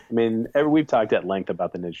 I mean, we've talked at length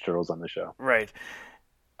about the Ninja Turtles on the show. Right.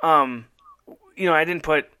 I didn't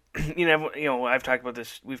put. I've talked about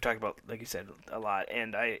this. We've talked about, like you said, a lot.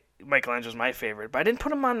 And Michelangelo's my favorite, but I didn't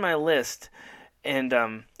put him on my list. And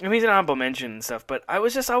he's an honorable mention and stuff. But I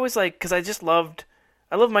was just always like, because I love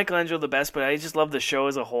Michelangelo the best, but I just love the show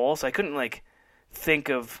as a whole. So I couldn't think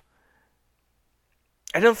of.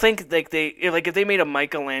 I don't think if they made a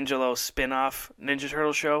Michelangelo spin-off Ninja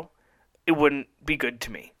Turtle show, it wouldn't be good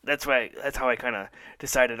to me. That's how I kind of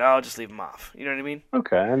decided I'll just leave him off. You know what I mean?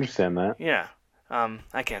 Okay, I understand that. Yeah.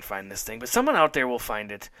 I can't find this thing, but someone out there will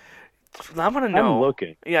find it. I want to know. I'm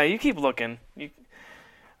looking. Yeah, you keep looking.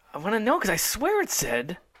 I want to know because I swear it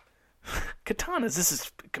said katanas. This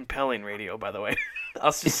is compelling radio, by the way. I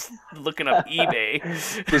was just looking up eBay.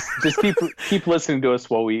 just keep listening to us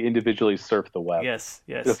while we individually surf the web. Yes.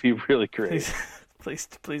 It'll be really great. Please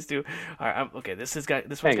do. All right. Okay. This one's got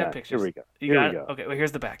pictures. Here we go. You got it? Okay. Well,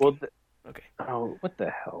 here's the back. Well, okay. Oh, what the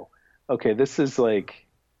hell? Okay, this is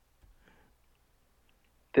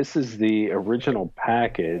the original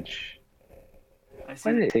package. I see.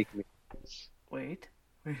 Why did it take me? Wait.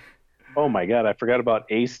 Oh my god, I forgot about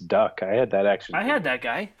Ace Duck. I had that action. I had that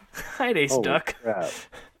guy. I had Ace Duck. Crap.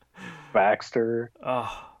 Baxter.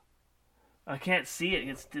 Oh, I can't see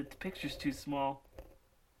it. The picture's too small.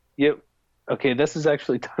 Yep. Okay, this is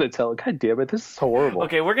actually Donatello. God damn it, this is horrible.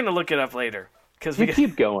 Okay, we're gonna look it up later because we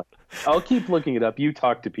keep going. I'll keep looking it up. You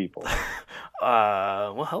talk to people.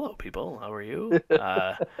 Well, hello, people. How are you?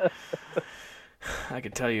 I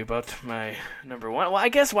can tell you about my number one. Well, I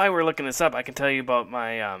guess while we're looking this up, I can tell you about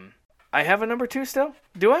my. I have a number two still.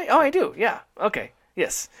 Do I? Oh, I do. Yeah. Okay.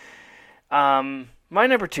 Yes. My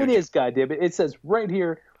number two. It is, goddamn it! It says right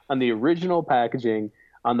here on the original packaging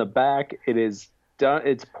on the back. It's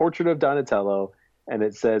portrait of Donatello, and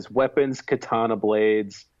it says weapons, katana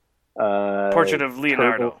blades. Portrait of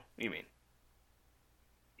Leonardo. You mean?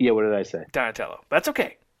 Yeah. What did I say? Donatello. That's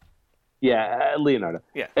okay. Yeah, Leonardo.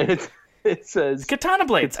 Yeah. And It says Katana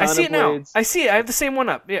blades. I see it now. I see it. I have the same one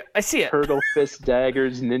up. Yeah, I see it. Turtle fist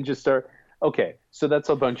daggers, ninja star. Okay, so that's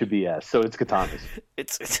a bunch of BS. So it's katanas.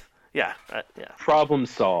 Yeah. Problem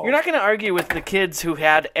solved. You're not going to argue with the kids who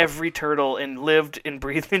had every turtle and lived and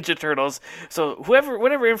breathed Ninja Turtles. So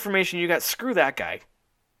whatever information you got, screw that guy.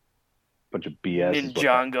 Bunch of BS.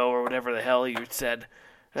 Ninjago or whatever the hell you said.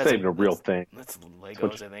 That's not even a real thing. That's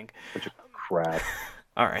Legos, I think. Bunch of crap.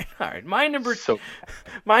 All right. My number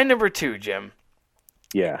 2, Jim.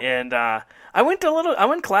 Yeah. And I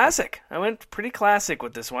went classic. I went pretty classic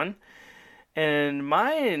with this one. And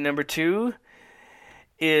my number 2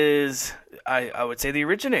 is, I would say, the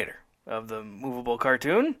originator of the movable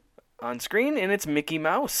cartoon on screen, and it's Mickey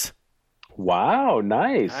Mouse. Wow,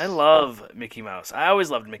 nice. I love Mickey Mouse. I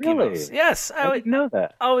always loved Mickey Mouse. Yes, I didn't know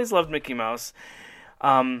that. I always loved Mickey Mouse.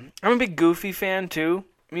 I'm a big Goofy fan too,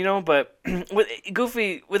 but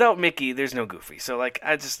without Mickey, there's no Goofy. So like,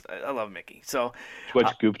 I love Mickey. So did you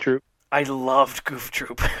watch Goof Troop? I loved Goof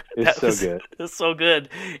Troop. It's so good. It's so good.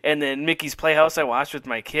 And then Mickey's Playhouse I watched with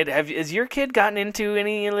my kid. Has your kid gotten into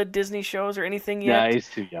any of the Disney shows or anything yet? Yeah, he's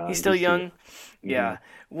too young. He's still young? Yeah.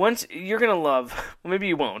 Once you're going to love, well, maybe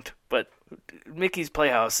you won't, but Mickey's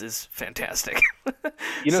Playhouse is fantastic.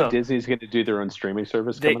 Disney's going to do their own streaming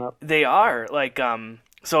service coming up? They are. Like,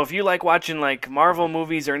 so if you like watching like Marvel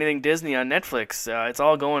movies or anything Disney on Netflix, it's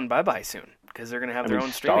all going bye-bye soon. Because they're going to have their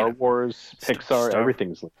own streaming. Star Wars, Pixar,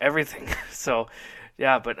 everything's... Everything. So,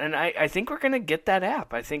 yeah, and I think we're going to get that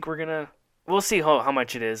app. I think we'll see how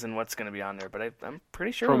much it is and what's going to be on there, but I'm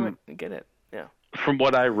pretty sure we're going to get it. Yeah. From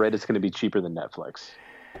what I read, it's going to be cheaper than Netflix.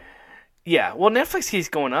 Yeah, well, Netflix keeps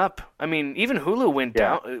going up. I mean, even Hulu went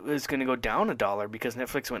down. It was going to go down $1 because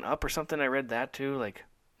Netflix went up or something. I read that too. Like,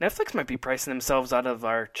 Netflix might be pricing themselves out of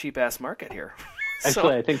our cheap-ass market here.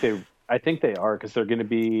 Actually, I think they are because they're going to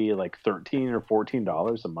be like $13 or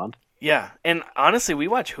 $14 a month. Yeah, and honestly, we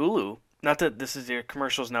watch Hulu. Not that this is your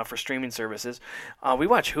commercials now for streaming services. We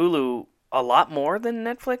watch Hulu a lot more than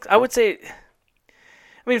Netflix. I would say.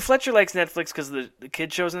 I mean, Fletcher likes Netflix because of the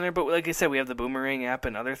kid shows in there, but like I said, we have the Boomerang app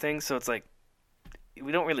and other things, so it's like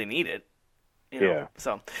we don't really need it. Yeah.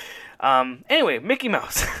 So, anyway, Mickey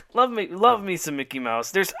Mouse. love me some Mickey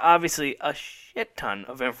Mouse. There's obviously a shit ton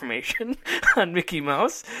of information on Mickey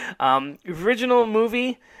Mouse. Original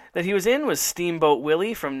movie that he was in was Steamboat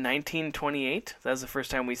Willie from 1928. That was the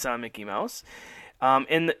first time we saw Mickey Mouse.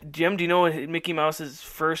 And Jim, do you know what Mickey Mouse's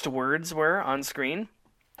first words were on screen?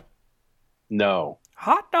 No.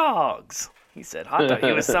 Hot dogs. He said hot dog.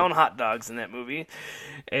 He was selling hot dogs in that movie,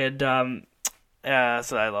 and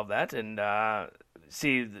so I love that. And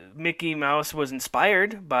Mickey Mouse was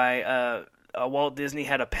inspired by Walt Disney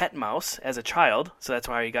had a pet mouse as a child, so that's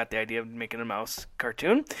why he got the idea of making a mouse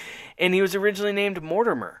cartoon. And he was originally named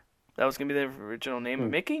Mortimer. That was going to be the original name of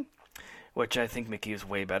Mickey, which I think Mickey is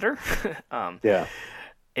way better. Yeah.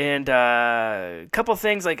 And a couple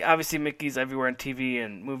things, like obviously Mickey's everywhere on TV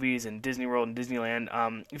and movies and Disney World and Disneyland.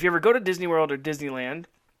 If you ever go to Disney World or Disneyland,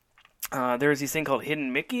 there's this thing called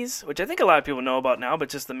Hidden Mickeys, which I think a lot of people know about now, but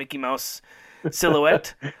just the Mickey Mouse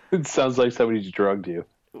silhouette. It sounds like somebody's drugged you.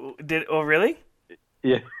 Oh, really?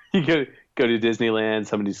 Yeah. You go to Disneyland,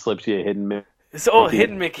 somebody slips you a hidden Mickey.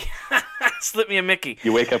 Hidden Mickey. Slip me a Mickey.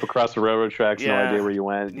 You wake up across the railroad tracks, no idea where you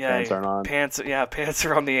went, pants aren't on. Pants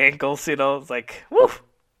around the ankles, It's like, woo!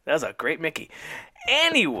 That was a great Mickey.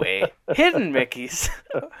 Anyway, Hidden Mickeys,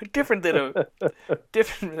 different than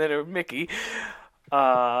a Mickey.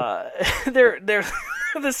 They're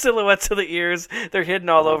the silhouettes of the ears. They're hidden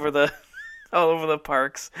all over the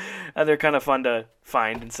parks. They're kind of fun to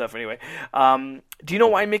find and stuff. Anyway, do you know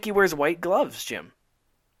why Mickey wears white gloves, Jim?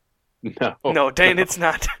 No, Dan, it's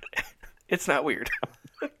not. It's not weird.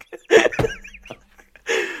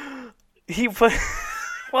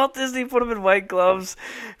 Walt Disney put him in white gloves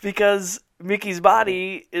because Mickey's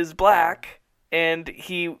body is black, and if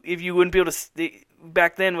you wouldn't be able to,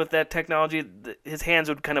 back then with that technology, his hands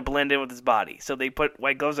would kind of blend in with his body. So they put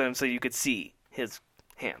white gloves on him so you could see his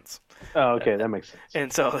hands. Oh, okay, that makes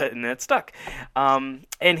sense. And that stuck. And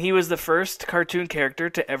he was the first cartoon character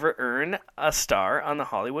to ever earn a star on the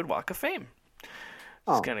Hollywood Walk of Fame.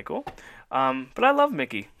 It's kind of cool. But I love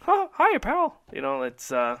Mickey. Oh, hi, pal.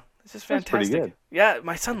 It's just fantastic. That's pretty good. Yeah,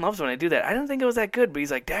 my son loves when I do that. I didn't think it was that good, but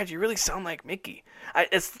he's like, Dad, you really sound like Mickey. I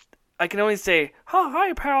can only say, oh,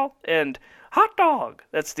 hi, pal, and hot dog.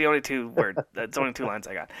 That's the only two words. That's the only two lines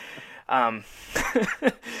I got.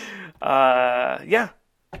 Yeah,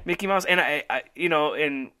 Mickey Mouse. And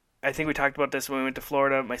and I think we talked about this when we went to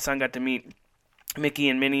Florida. My son got to meet Mickey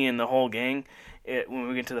and Minnie and the whole gang when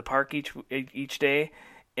we went to the park each day.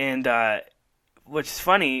 And which is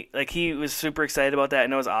funny, like he was super excited about that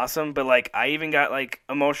and it was awesome, but like I even got like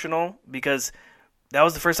emotional because that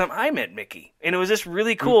was the first time I met Mickey. And it was just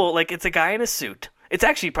really cool. Like it's a guy in a suit. It's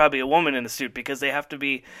actually probably a woman in a suit because they have to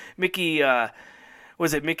be Mickey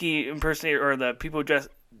was it Mickey impersonator or the people who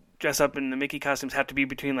dress up in the Mickey costumes have to be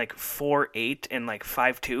between like 4'8" and like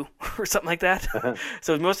 5'2" or something like that.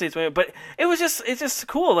 So mostly it's women, but it's just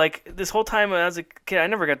cool. Like this whole time when I was a kid, I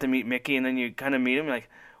never got to meet Mickey, and then you kind of meet him, you're like,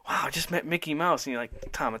 wow, I just met Mickey Mouse, and you're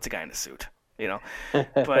like, Tom, it's a guy in a suit, you know.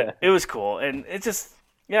 But it was cool, and it's just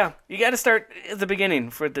you got to start at the beginning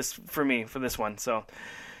for this one. So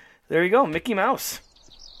there you go, Mickey Mouse.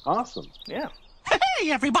 Awesome. Yeah.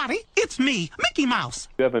 Hey, everybody, it's me, Mickey Mouse.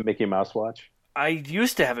 You have a Mickey Mouse watch? I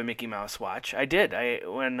used to have a Mickey Mouse watch. I did.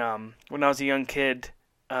 When I was a young kid,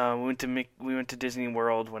 we went to Disney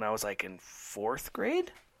World when I was like in 4th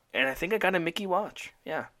grade, and I think I got a Mickey watch.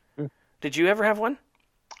 Yeah. Did you ever have one?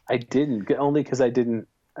 I didn't, only because I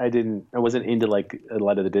wasn't into like a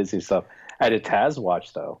lot of the Disney stuff. I had a Taz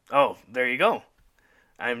watch though. Oh, there you go.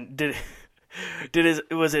 Was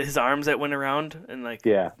it his arms that went around and like?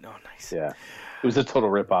 Yeah. Oh, nice. Yeah. It was a total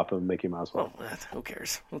ripoff of Mickey Mouse watch. Well, who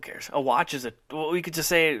cares? A watch is we could just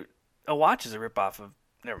say a watch is a ripoff of.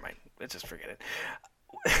 Never mind. Let's just forget it.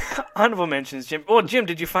 Honorable mentions, Jim. Well, Jim,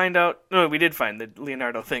 did you find out? No, we did find the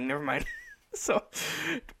Leonardo thing. Never mind. So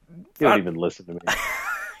you don't even listen to me.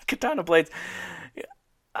 Katana Blades.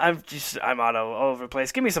 I'm all over the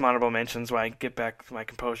place. Give me some honorable mentions while I get back to my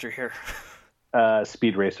composure here.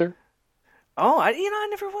 Speed Racer. Oh, I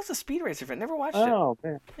never was a Speed Racer fan. Never watched it. Oh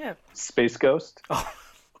man. Yeah. Space Ghost. Oh,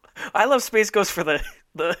 I love Space Ghost for the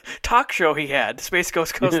talk show he had, Space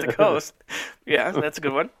Ghost Coast to Coast. Yeah, that's a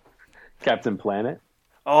good one. Captain Planet.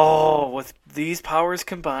 Oh, with these powers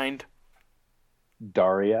combined.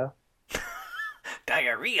 Daria.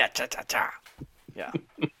 Diarrhea, cha-cha-cha. Yeah.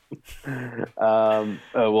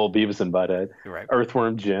 Well, Beavis and Butthead. You're right.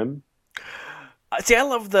 Earthworm Jim. See, I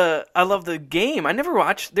love the game. I never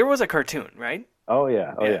watched. There was a cartoon, right? Oh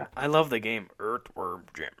yeah. I love the game Earthworm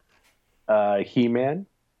Jim. He-Man.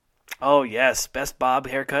 Oh yes, best bob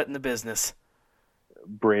haircut in the business.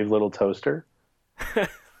 Brave Little Toaster.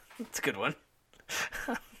 That's a good one.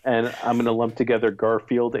 And I'm going to lump together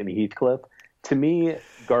Garfield and Heathcliff. To me,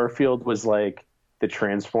 Garfield was like the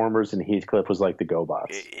Transformers and Heathcliff was like the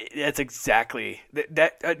GoBots. That's exactly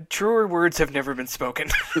that. Truer words have never been spoken.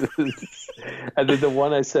 And then the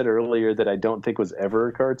one I said earlier that I don't think was ever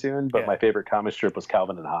a cartoon, but my favorite comic strip was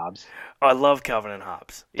Calvin and Hobbes. Oh, I love Calvin and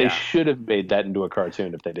Hobbes. They should have made that into a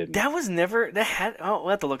cartoon if they didn't. That was never. We'll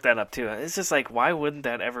have to look that up too. It's just like, why wouldn't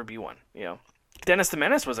that ever be one? You know, Dennis the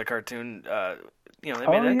Menace was a cartoon. They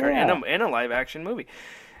made cartoon and a live action movie.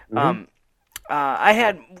 Mm-hmm. I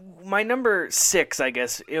had my number 6, I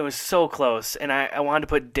guess. It was so close, and I wanted to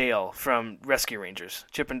put Dale from Rescue Rangers,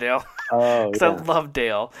 Chip and Dale. Oh, because I love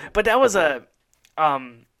Dale. But that was I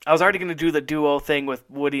was already going to do the duo thing with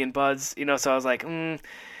Woody and Buzz, so I was like,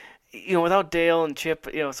 without Dale and Chip,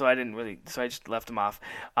 so I just left them off.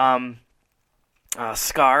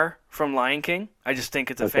 Scar from Lion King. I just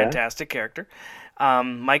think it's a fantastic character.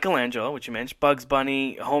 Michelangelo, which you mentioned, Bugs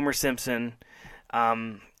Bunny, Homer Simpson.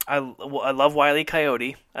 I love Wile E.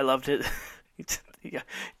 Coyote. I loved it.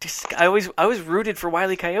 I always rooted for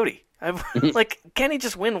Wile E. Coyote. I'm like, can he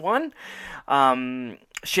just win one?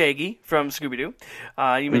 Shaggy from Scooby-Doo.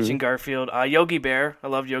 You mentioned Garfield. Yogi Bear. I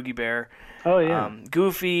loved Yogi Bear. Oh yeah.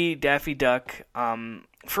 Goofy, Daffy Duck.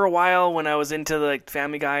 For a while, when I was into the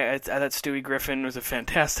Family Guy, I thought Stewie Griffin was a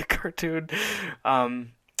fantastic cartoon.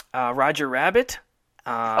 Roger Rabbit.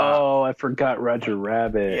 I forgot Roger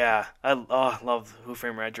Rabbit. Yeah, I love Who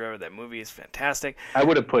Framed Roger Rabbit. That movie is fantastic. I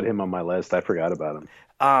would have put him on my list. I forgot about him.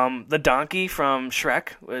 The donkey from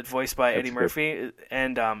Shrek, voiced by Eddie Murphy,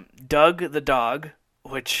 and Doug the dog,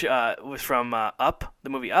 which was from Up, the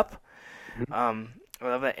movie Up. I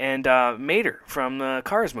love that. And Mater from the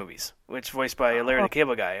Cars movies, which voiced by Larry the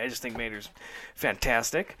Cable Guy. I just think Mater's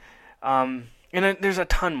fantastic. And then there's a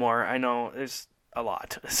ton more. I know there's a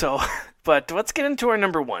lot. So, but let's get into our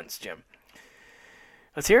number 1s, Jim.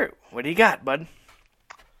 Let's hear it. What do you got, bud?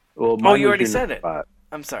 Well, you already said it. Spot.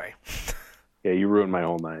 I'm sorry. Yeah, you ruined my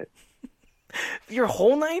whole night. Your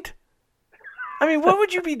whole night? I mean, what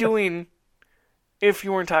would you be doing if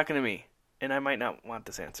you weren't talking to me? And I might not want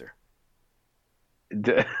this answer.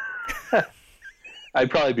 I'd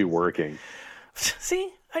probably be working.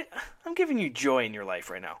 See, I'm giving you joy in your life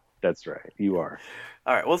right now. That's right. You are.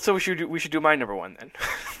 All right. Well, so we should do my number 1 then.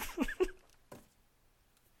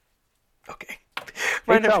 Okay.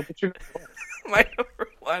 My number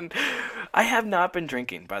 1. I have not been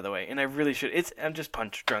drinking, by the way, and I really should. I'm just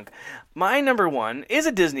punch drunk. My number 1 is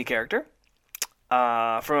a Disney character.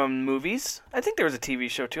 from movies. I think there was a TV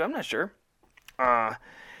show too. I'm not sure.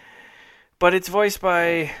 But it's voiced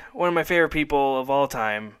by one of my favorite people of all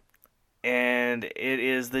time, and it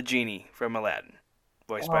is the genie from Aladdin,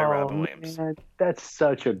 voiced by Robin Williams. Man, that's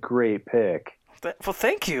such a great pick. Well,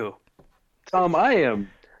 thank you, Tom. I'm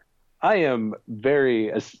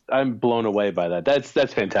blown away by that. That's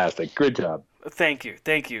fantastic. Good job. Thank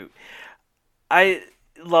you. I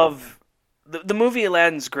love the movie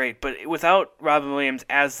Aladdin's great, but without Robin Williams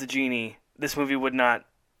as the genie, this movie would not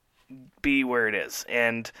be where it is.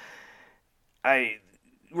 And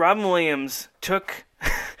Robin Williams took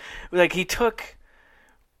he took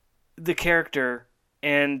the character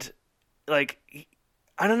and I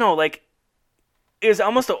don't know, it was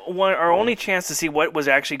almost our only chance to see what was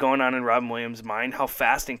actually going on in Robin Williams' mind, how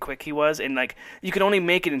fast and quick he was, and you could only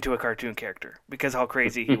make it into a cartoon character because how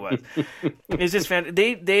crazy he was. It's just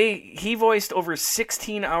he voiced over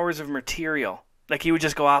 16 hours of material. He would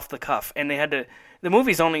just go off the cuff, and they had to. The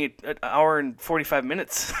movie's only an hour and 45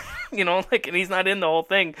 minutes, and he's not in the whole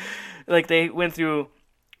thing. They went through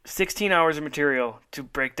 16 hours of material to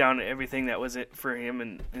break down everything that was it for him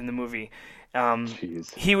in the movie.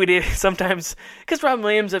 He would sometimes, because Robin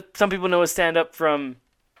Williams, some people know his stand-up from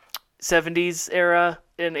 70s era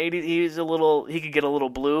and 80s, he could get a little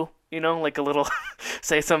blue, a little,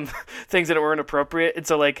 say some things that weren't appropriate. And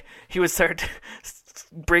so he would start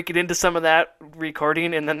breaking into some of that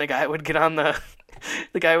recording, and then the guy would get on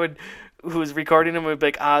who was recording him would be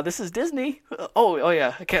like, this is Disney. Oh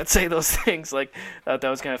yeah, I can't say those things. That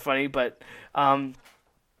was kind of funny, but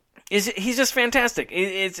he's just fantastic.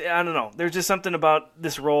 I don't know. There's just something about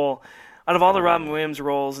this role. Out of all the Robin Williams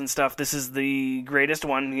roles and stuff, this is the greatest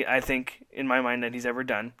one, I think, in my mind, that he's ever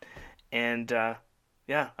done. And I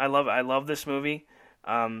love it. I love this movie.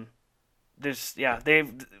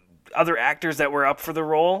 They've other actors that were up for the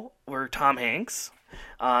role were Tom Hanks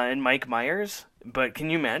and Mike Myers. But can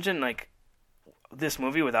you imagine this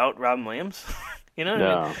movie without Robin Williams? What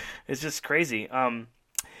I mean? It's just crazy.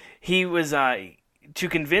 He was to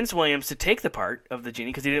convince Williams to take the part of the genie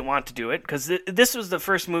because he didn't want to do it. Because this was the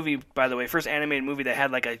first movie, by the way, first animated movie that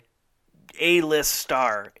had a A-list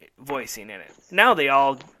star voicing in it. Now they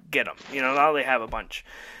all get them. Now they have a bunch.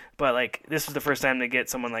 But this was the first time they get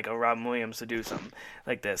someone like a Robin Williams to do something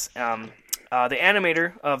like this. The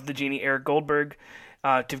animator of the genie, Eric Goldberg,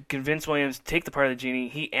 to convince Williams to take the part of the genie,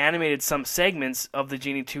 he animated some segments of the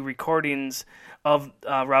genie to recordings of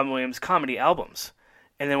Robin Williams' comedy albums.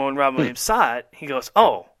 And then when Robin Williams saw it, he goes,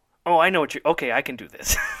 "Oh, I know what okay, I can do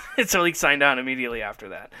this." And so he signed on immediately after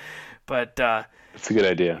that. But it's a good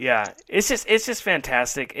idea. Yeah, it's just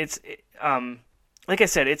fantastic. It's like I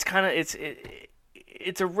said, it's kind of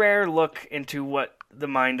it's a rare look into what the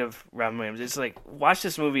mind of Robin Williams. It's watch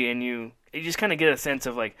this movie and you just kind of get a sense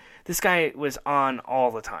of this guy was on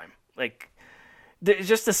all the time.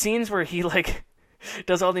 Just the scenes where he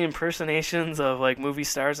does all the impersonations of movie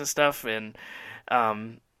stars and stuff, and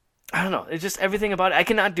I don't know. It's just everything about it. I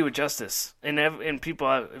cannot do it justice. And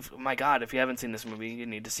people, my God, if you haven't seen this movie, you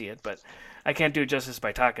need to see it. But I can't do it justice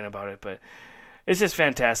by talking about it. But it's just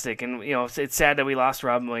fantastic. And, it's sad that we lost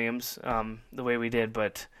Robin Williams the way we did.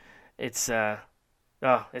 But it's so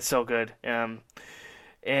good.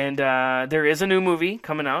 And there is a new movie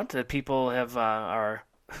coming out that people are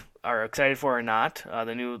excited for or not.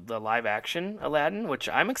 The live action Aladdin, which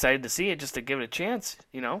I'm excited to see it just to give it a chance.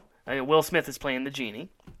 Will Smith is playing the genie.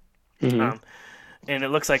 Mm-hmm. And it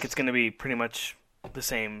looks like it's going to be pretty much the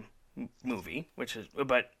same movie,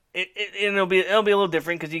 but it'll be a little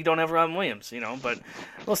different because you don't have Robin Williams, but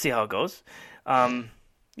we'll see how it goes.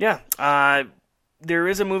 There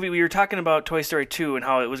is a movie, we were talking about Toy Story 2 and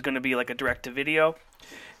how it was going to be a direct-to-video.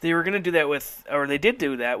 They were going to do that they did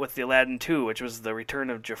do that with the Aladdin 2, which was the Return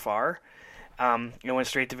of Jafar. It went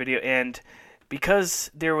straight to video, and because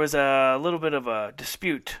there was a little bit of a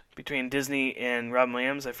dispute between Disney and Robin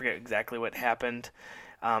Williams, I forget exactly what happened.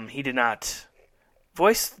 He did not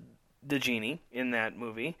voice the genie in that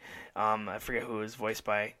movie. I forget who it was voiced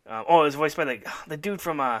by. It was voiced by the dude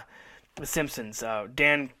from The Simpsons,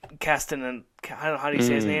 Dan Castellaneta. I don't know, how do you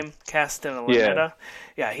say his name? Castellaneta.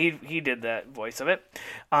 Yeah, he did that voice of it.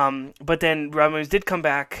 But then Robin Williams did come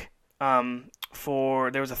back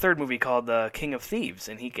there was a third movie called The King of Thieves,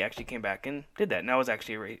 and he actually came back and did that. And that was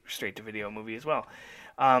actually a straight-to-video movie as well.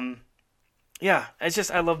 It's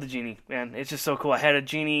just, I love the genie, man. It's just so cool. I had a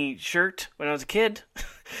genie shirt when I was a kid,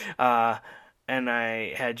 and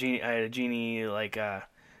I had a genie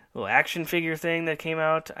little action figure thing that came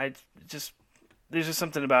out. There's just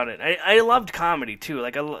something about it. I loved comedy too.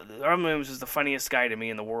 Robin Williams was the funniest guy to me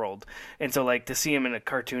in the world, and so to see him in a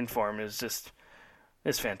cartoon form is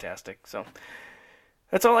fantastic. So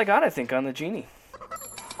That's all I got, I think, on the genie.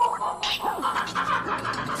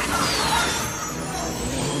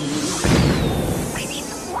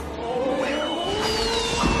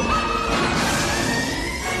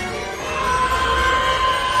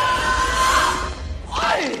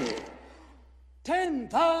 Why?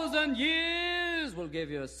 10,000 years will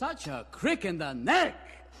give you such a crick in the neck.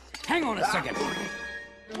 Hang on a second.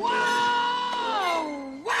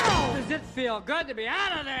 Wow! Wow! Does it feel good to be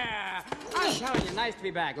out of there? I'm telling you, nice to be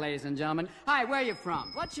back, ladies and gentlemen. Hi, where are you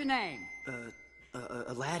from? What's your name?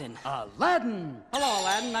 Aladdin. Aladdin. Hello,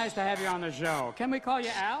 Aladdin. Nice to have you on the show. Can we call you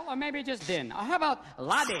Al, or maybe just Din? Or how about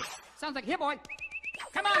Laddie? Sounds like, here, boy.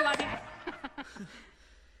 Come on, Laddie.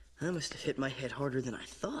 I must have hit my head harder than I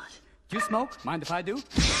thought. Do you smoke? Mind if I do?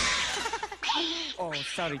 Oh,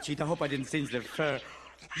 sorry, Cheetah. Hope I didn't singe the fur.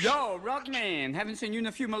 Yo, Rockman. Haven't seen you in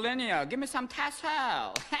a few millennia. Give me some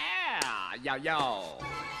tassel. Yeah. Yo.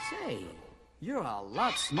 Say, you're a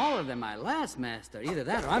lot smaller than my last master. Either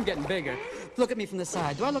that or I'm getting bigger. Look at me from the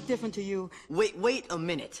side. Do I look different to you? Wait a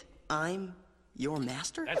minute. I'm your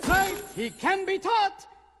master? That's right. He can be taught.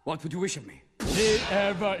 What would you wish of me? Be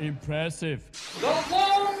ever impressive. The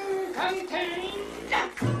one contains...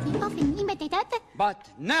 but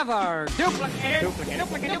never duplicated.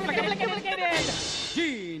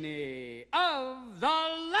 Genie of the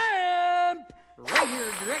lamp. Right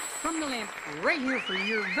here, direct from the lamp. Right here for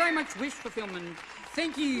your very much wish fulfillment.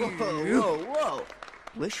 Thank you. Whoa.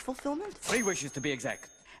 Wish fulfillment? 3 wishes to be exact.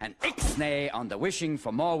 An ixnay on the wishing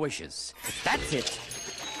for more wishes. That's it.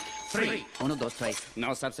 3. Uno, dos, tres.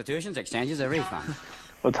 No substitutions, exchanges, or refund.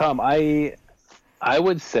 Well, Tom, I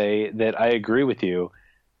would say that I agree with you.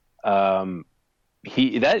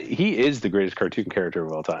 He is the greatest cartoon character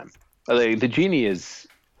of all time. Like, the genie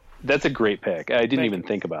that's a great pick. I didn't even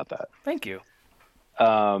think about that. Thank you.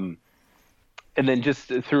 And then just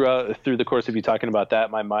through the course of you talking about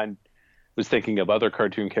that, my mind was thinking of other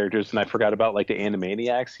cartoon characters, and I forgot about like the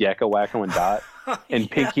Animaniacs, Yakko, Wacko, and Dot, and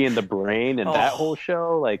Pinky and the Brain, and that whole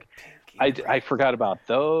show. Like, I forgot about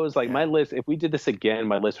those. Like, my list, if we did this again,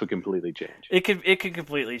 my list would completely change. It could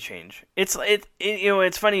completely change. It's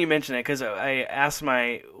funny you mention it, because I asked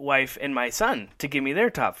my wife and my son to give me their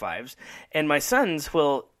top 5s, and my son's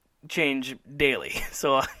will change daily.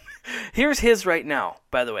 So here's his right now,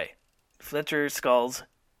 by the way. Fletcher Skull's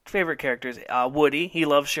favorite characters: Woody. He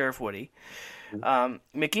loves Sheriff Woody.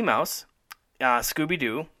 Mickey Mouse.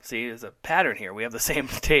 Scooby-Doo. See, there's a pattern here. We have the same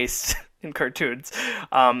taste in cartoons.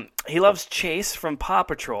 He loves Chase from Paw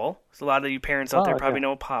Patrol. So a lot of you parents out there probably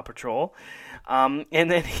know Paw Patrol. And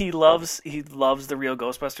then he loves the real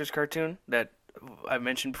Ghostbusters cartoon that I've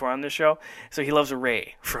mentioned before on this show. So he loves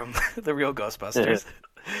Ray from the real Ghostbusters.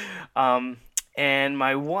 And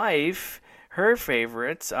my wife, her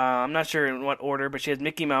favorites, I'm not sure in what order, but she has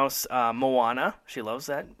Mickey Mouse, Moana. She loves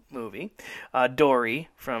that movie. Dory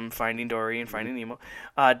from Finding Dory and Finding Nemo.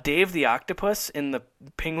 Dave the Octopus in the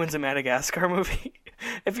Penguins of Madagascar movie.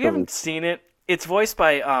 If you haven't seen it, it's voiced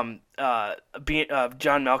by John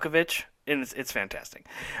Malkovich, and it's fantastic.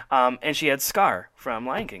 And she had Scar from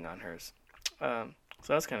Lion King on hers. So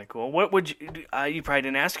that's kind of cool. What would you probably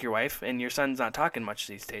didn't ask your wife, and your son's not talking much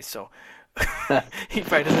these days, so he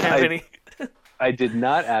probably doesn't have any. I did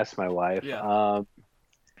not ask my wife. Yeah.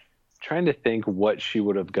 Trying to think what she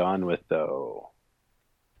would have gone with, though.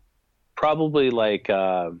 Probably like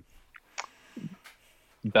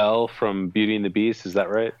Belle from Beauty and the Beast. Is that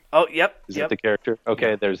right? Oh, yep. Is that the character?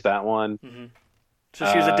 Okay, there's that one. Mm-hmm.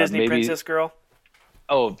 So she was a Disney princess girl?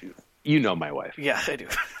 Oh, you know my wife. Yeah, I do.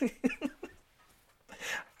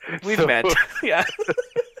 We've met. Yeah.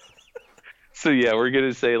 So yeah, we're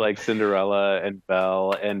gonna say like Cinderella and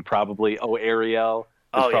Belle, and probably Ariel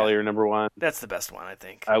is probably her number one. That's the best one, I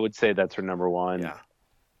think. I would say that's her number one. Yeah.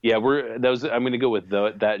 I'm gonna go with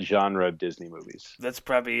that genre of Disney movies. That's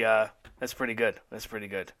probably that's pretty good. That's pretty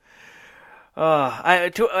good.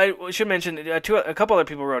 I should mention a couple other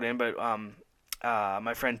people wrote in, but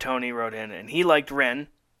my friend Tony wrote in, and he liked Ren.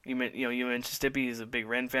 You mentioned Stippy. He's a big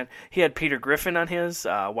Ren fan. He had Peter Griffin on his,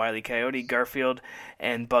 Wile E. Coyote, Garfield,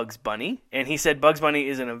 and Bugs Bunny. And he said Bugs Bunny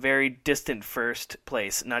is in a very distant first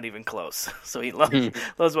place, not even close. So he loves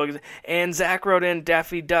Bugs. And Zach wrote in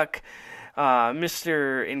Daffy Duck,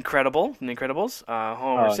 Mr. Incredible, The Incredibles,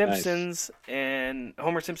 Homer Simpson's, and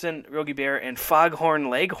Homer Simpson, Yogi Bear, and Foghorn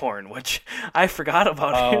Leghorn, which I forgot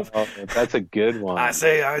about him. Oh, that's a good one. I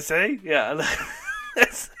say, yeah.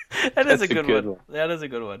 That is a good one. That is a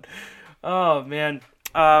good one. Oh man.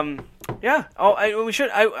 Yeah. Oh, we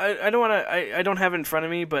should. I don't want to. I don't have it in front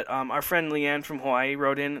of me, but our friend Leanne from Hawaii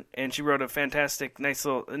wrote in, and she wrote a fantastic, nice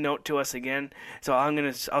little note to us again. So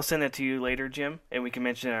I'll send that to you later, Jim, and we can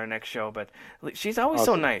mention it in our next show. But she's always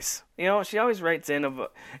so nice. You know, she always writes in of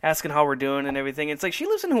asking how we're doing and everything. It's like she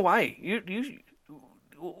lives in Hawaii.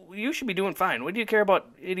 You should be doing fine. What do you care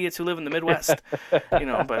about idiots who live in the Midwest? You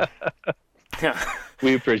know, but. Yeah.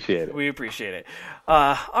 We appreciate it. We appreciate it.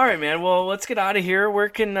 All right, man. Well, let's get out of here. Where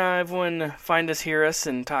can everyone find us, hear us,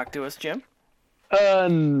 and talk to us, Jim?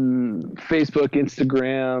 Facebook,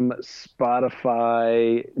 Instagram,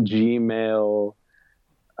 Spotify, Gmail,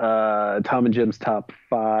 Tom and Jim's Top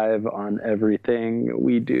 5 on everything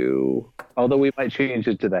we do. Although we might change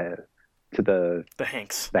it to the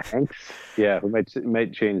Hanks. The Hanks? Yeah, we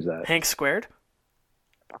might change that. Hanks squared?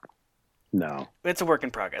 No. It's a work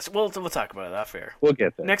in progress. We'll talk about it off air. We'll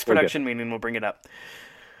get there. Next production meeting, we'll bring it up.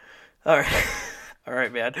 All right. All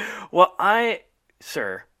right, man. Well, I,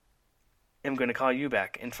 sir, am going to call you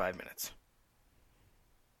back in 5 minutes.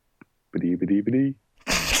 Ba-dee.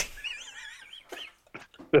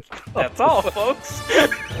 That's all, folks.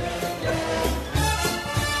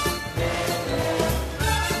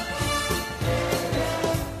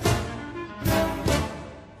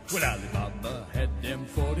 Well, Alibaba had them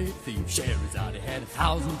 40 thieves. Scheherazade had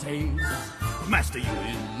 1,000 tales. Master, you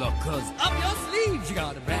in luck, 'cause up your sleeves you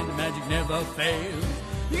got a brand of magic never fails.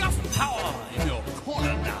 You got some power in your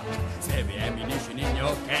corner now. Some heavy ammunition in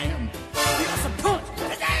your can. You got some punch,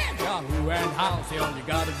 pizzazz, Yahoo and how. Say all you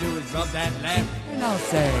gotta do is rub that lamp. And I'll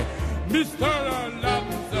say, Mr.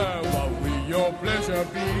 Aladdin, sir, what will your pleasure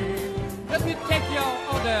be? Let me take your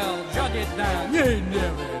order, jot it down. You ain't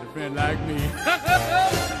never had a friend like me.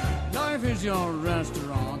 Life is your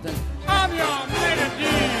restaurant, and I'm your melody.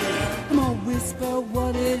 I'm gonna whisper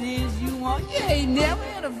what it is you want. You ain't never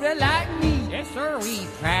had a friend like me. Yes, sir. We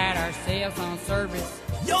pride ourselves on service.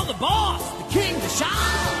 You're the boss, the king, the shah.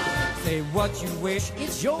 Say what you wish,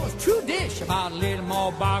 it's yours. True dish. About a little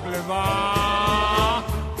more baklava.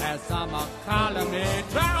 That's some column A.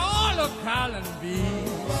 Try all of column B.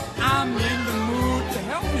 I'm in the mood to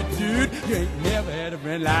help you, dude. You ain't never had a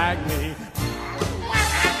friend like me.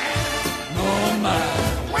 No, man.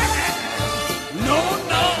 No.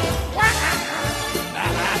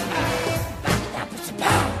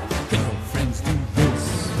 Can your friends do this?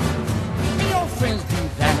 Can your friends do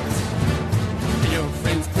that? Can your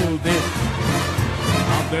friends pull this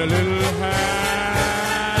off their little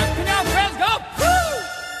hat? Can your friends go, woo?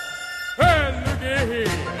 Hey, looky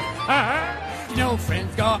here. Can your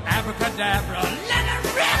friends go abracadabra, let it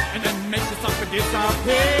rip, and then make the sucker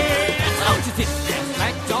disappear? So you sit there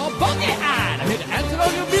like your buggy-eyed. I hit an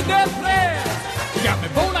antelope, you'll be dead flared. You got me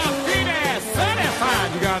bona fide, certified.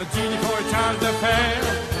 You got a genie for a child to pay.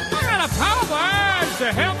 I got a power word to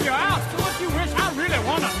help you out. So what you wish, I really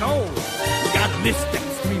want to know. You got a list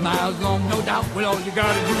that's 3 miles long, no doubt. Well, all you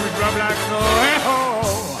got to do is rub like so. Hey-ho!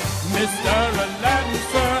 Mr. Aladdin,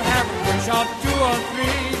 sir, have a wish or 2 or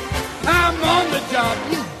 3. I'm on the job,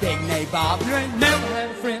 you big nabob. You ain't never had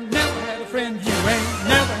a friend, never had a friend. You ain't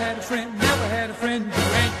never had a friend, never had a friend. You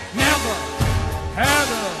ain't never had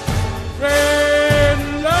a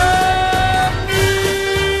friend like me.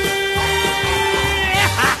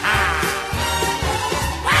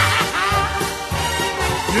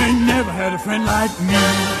 You ain't never had a friend like me.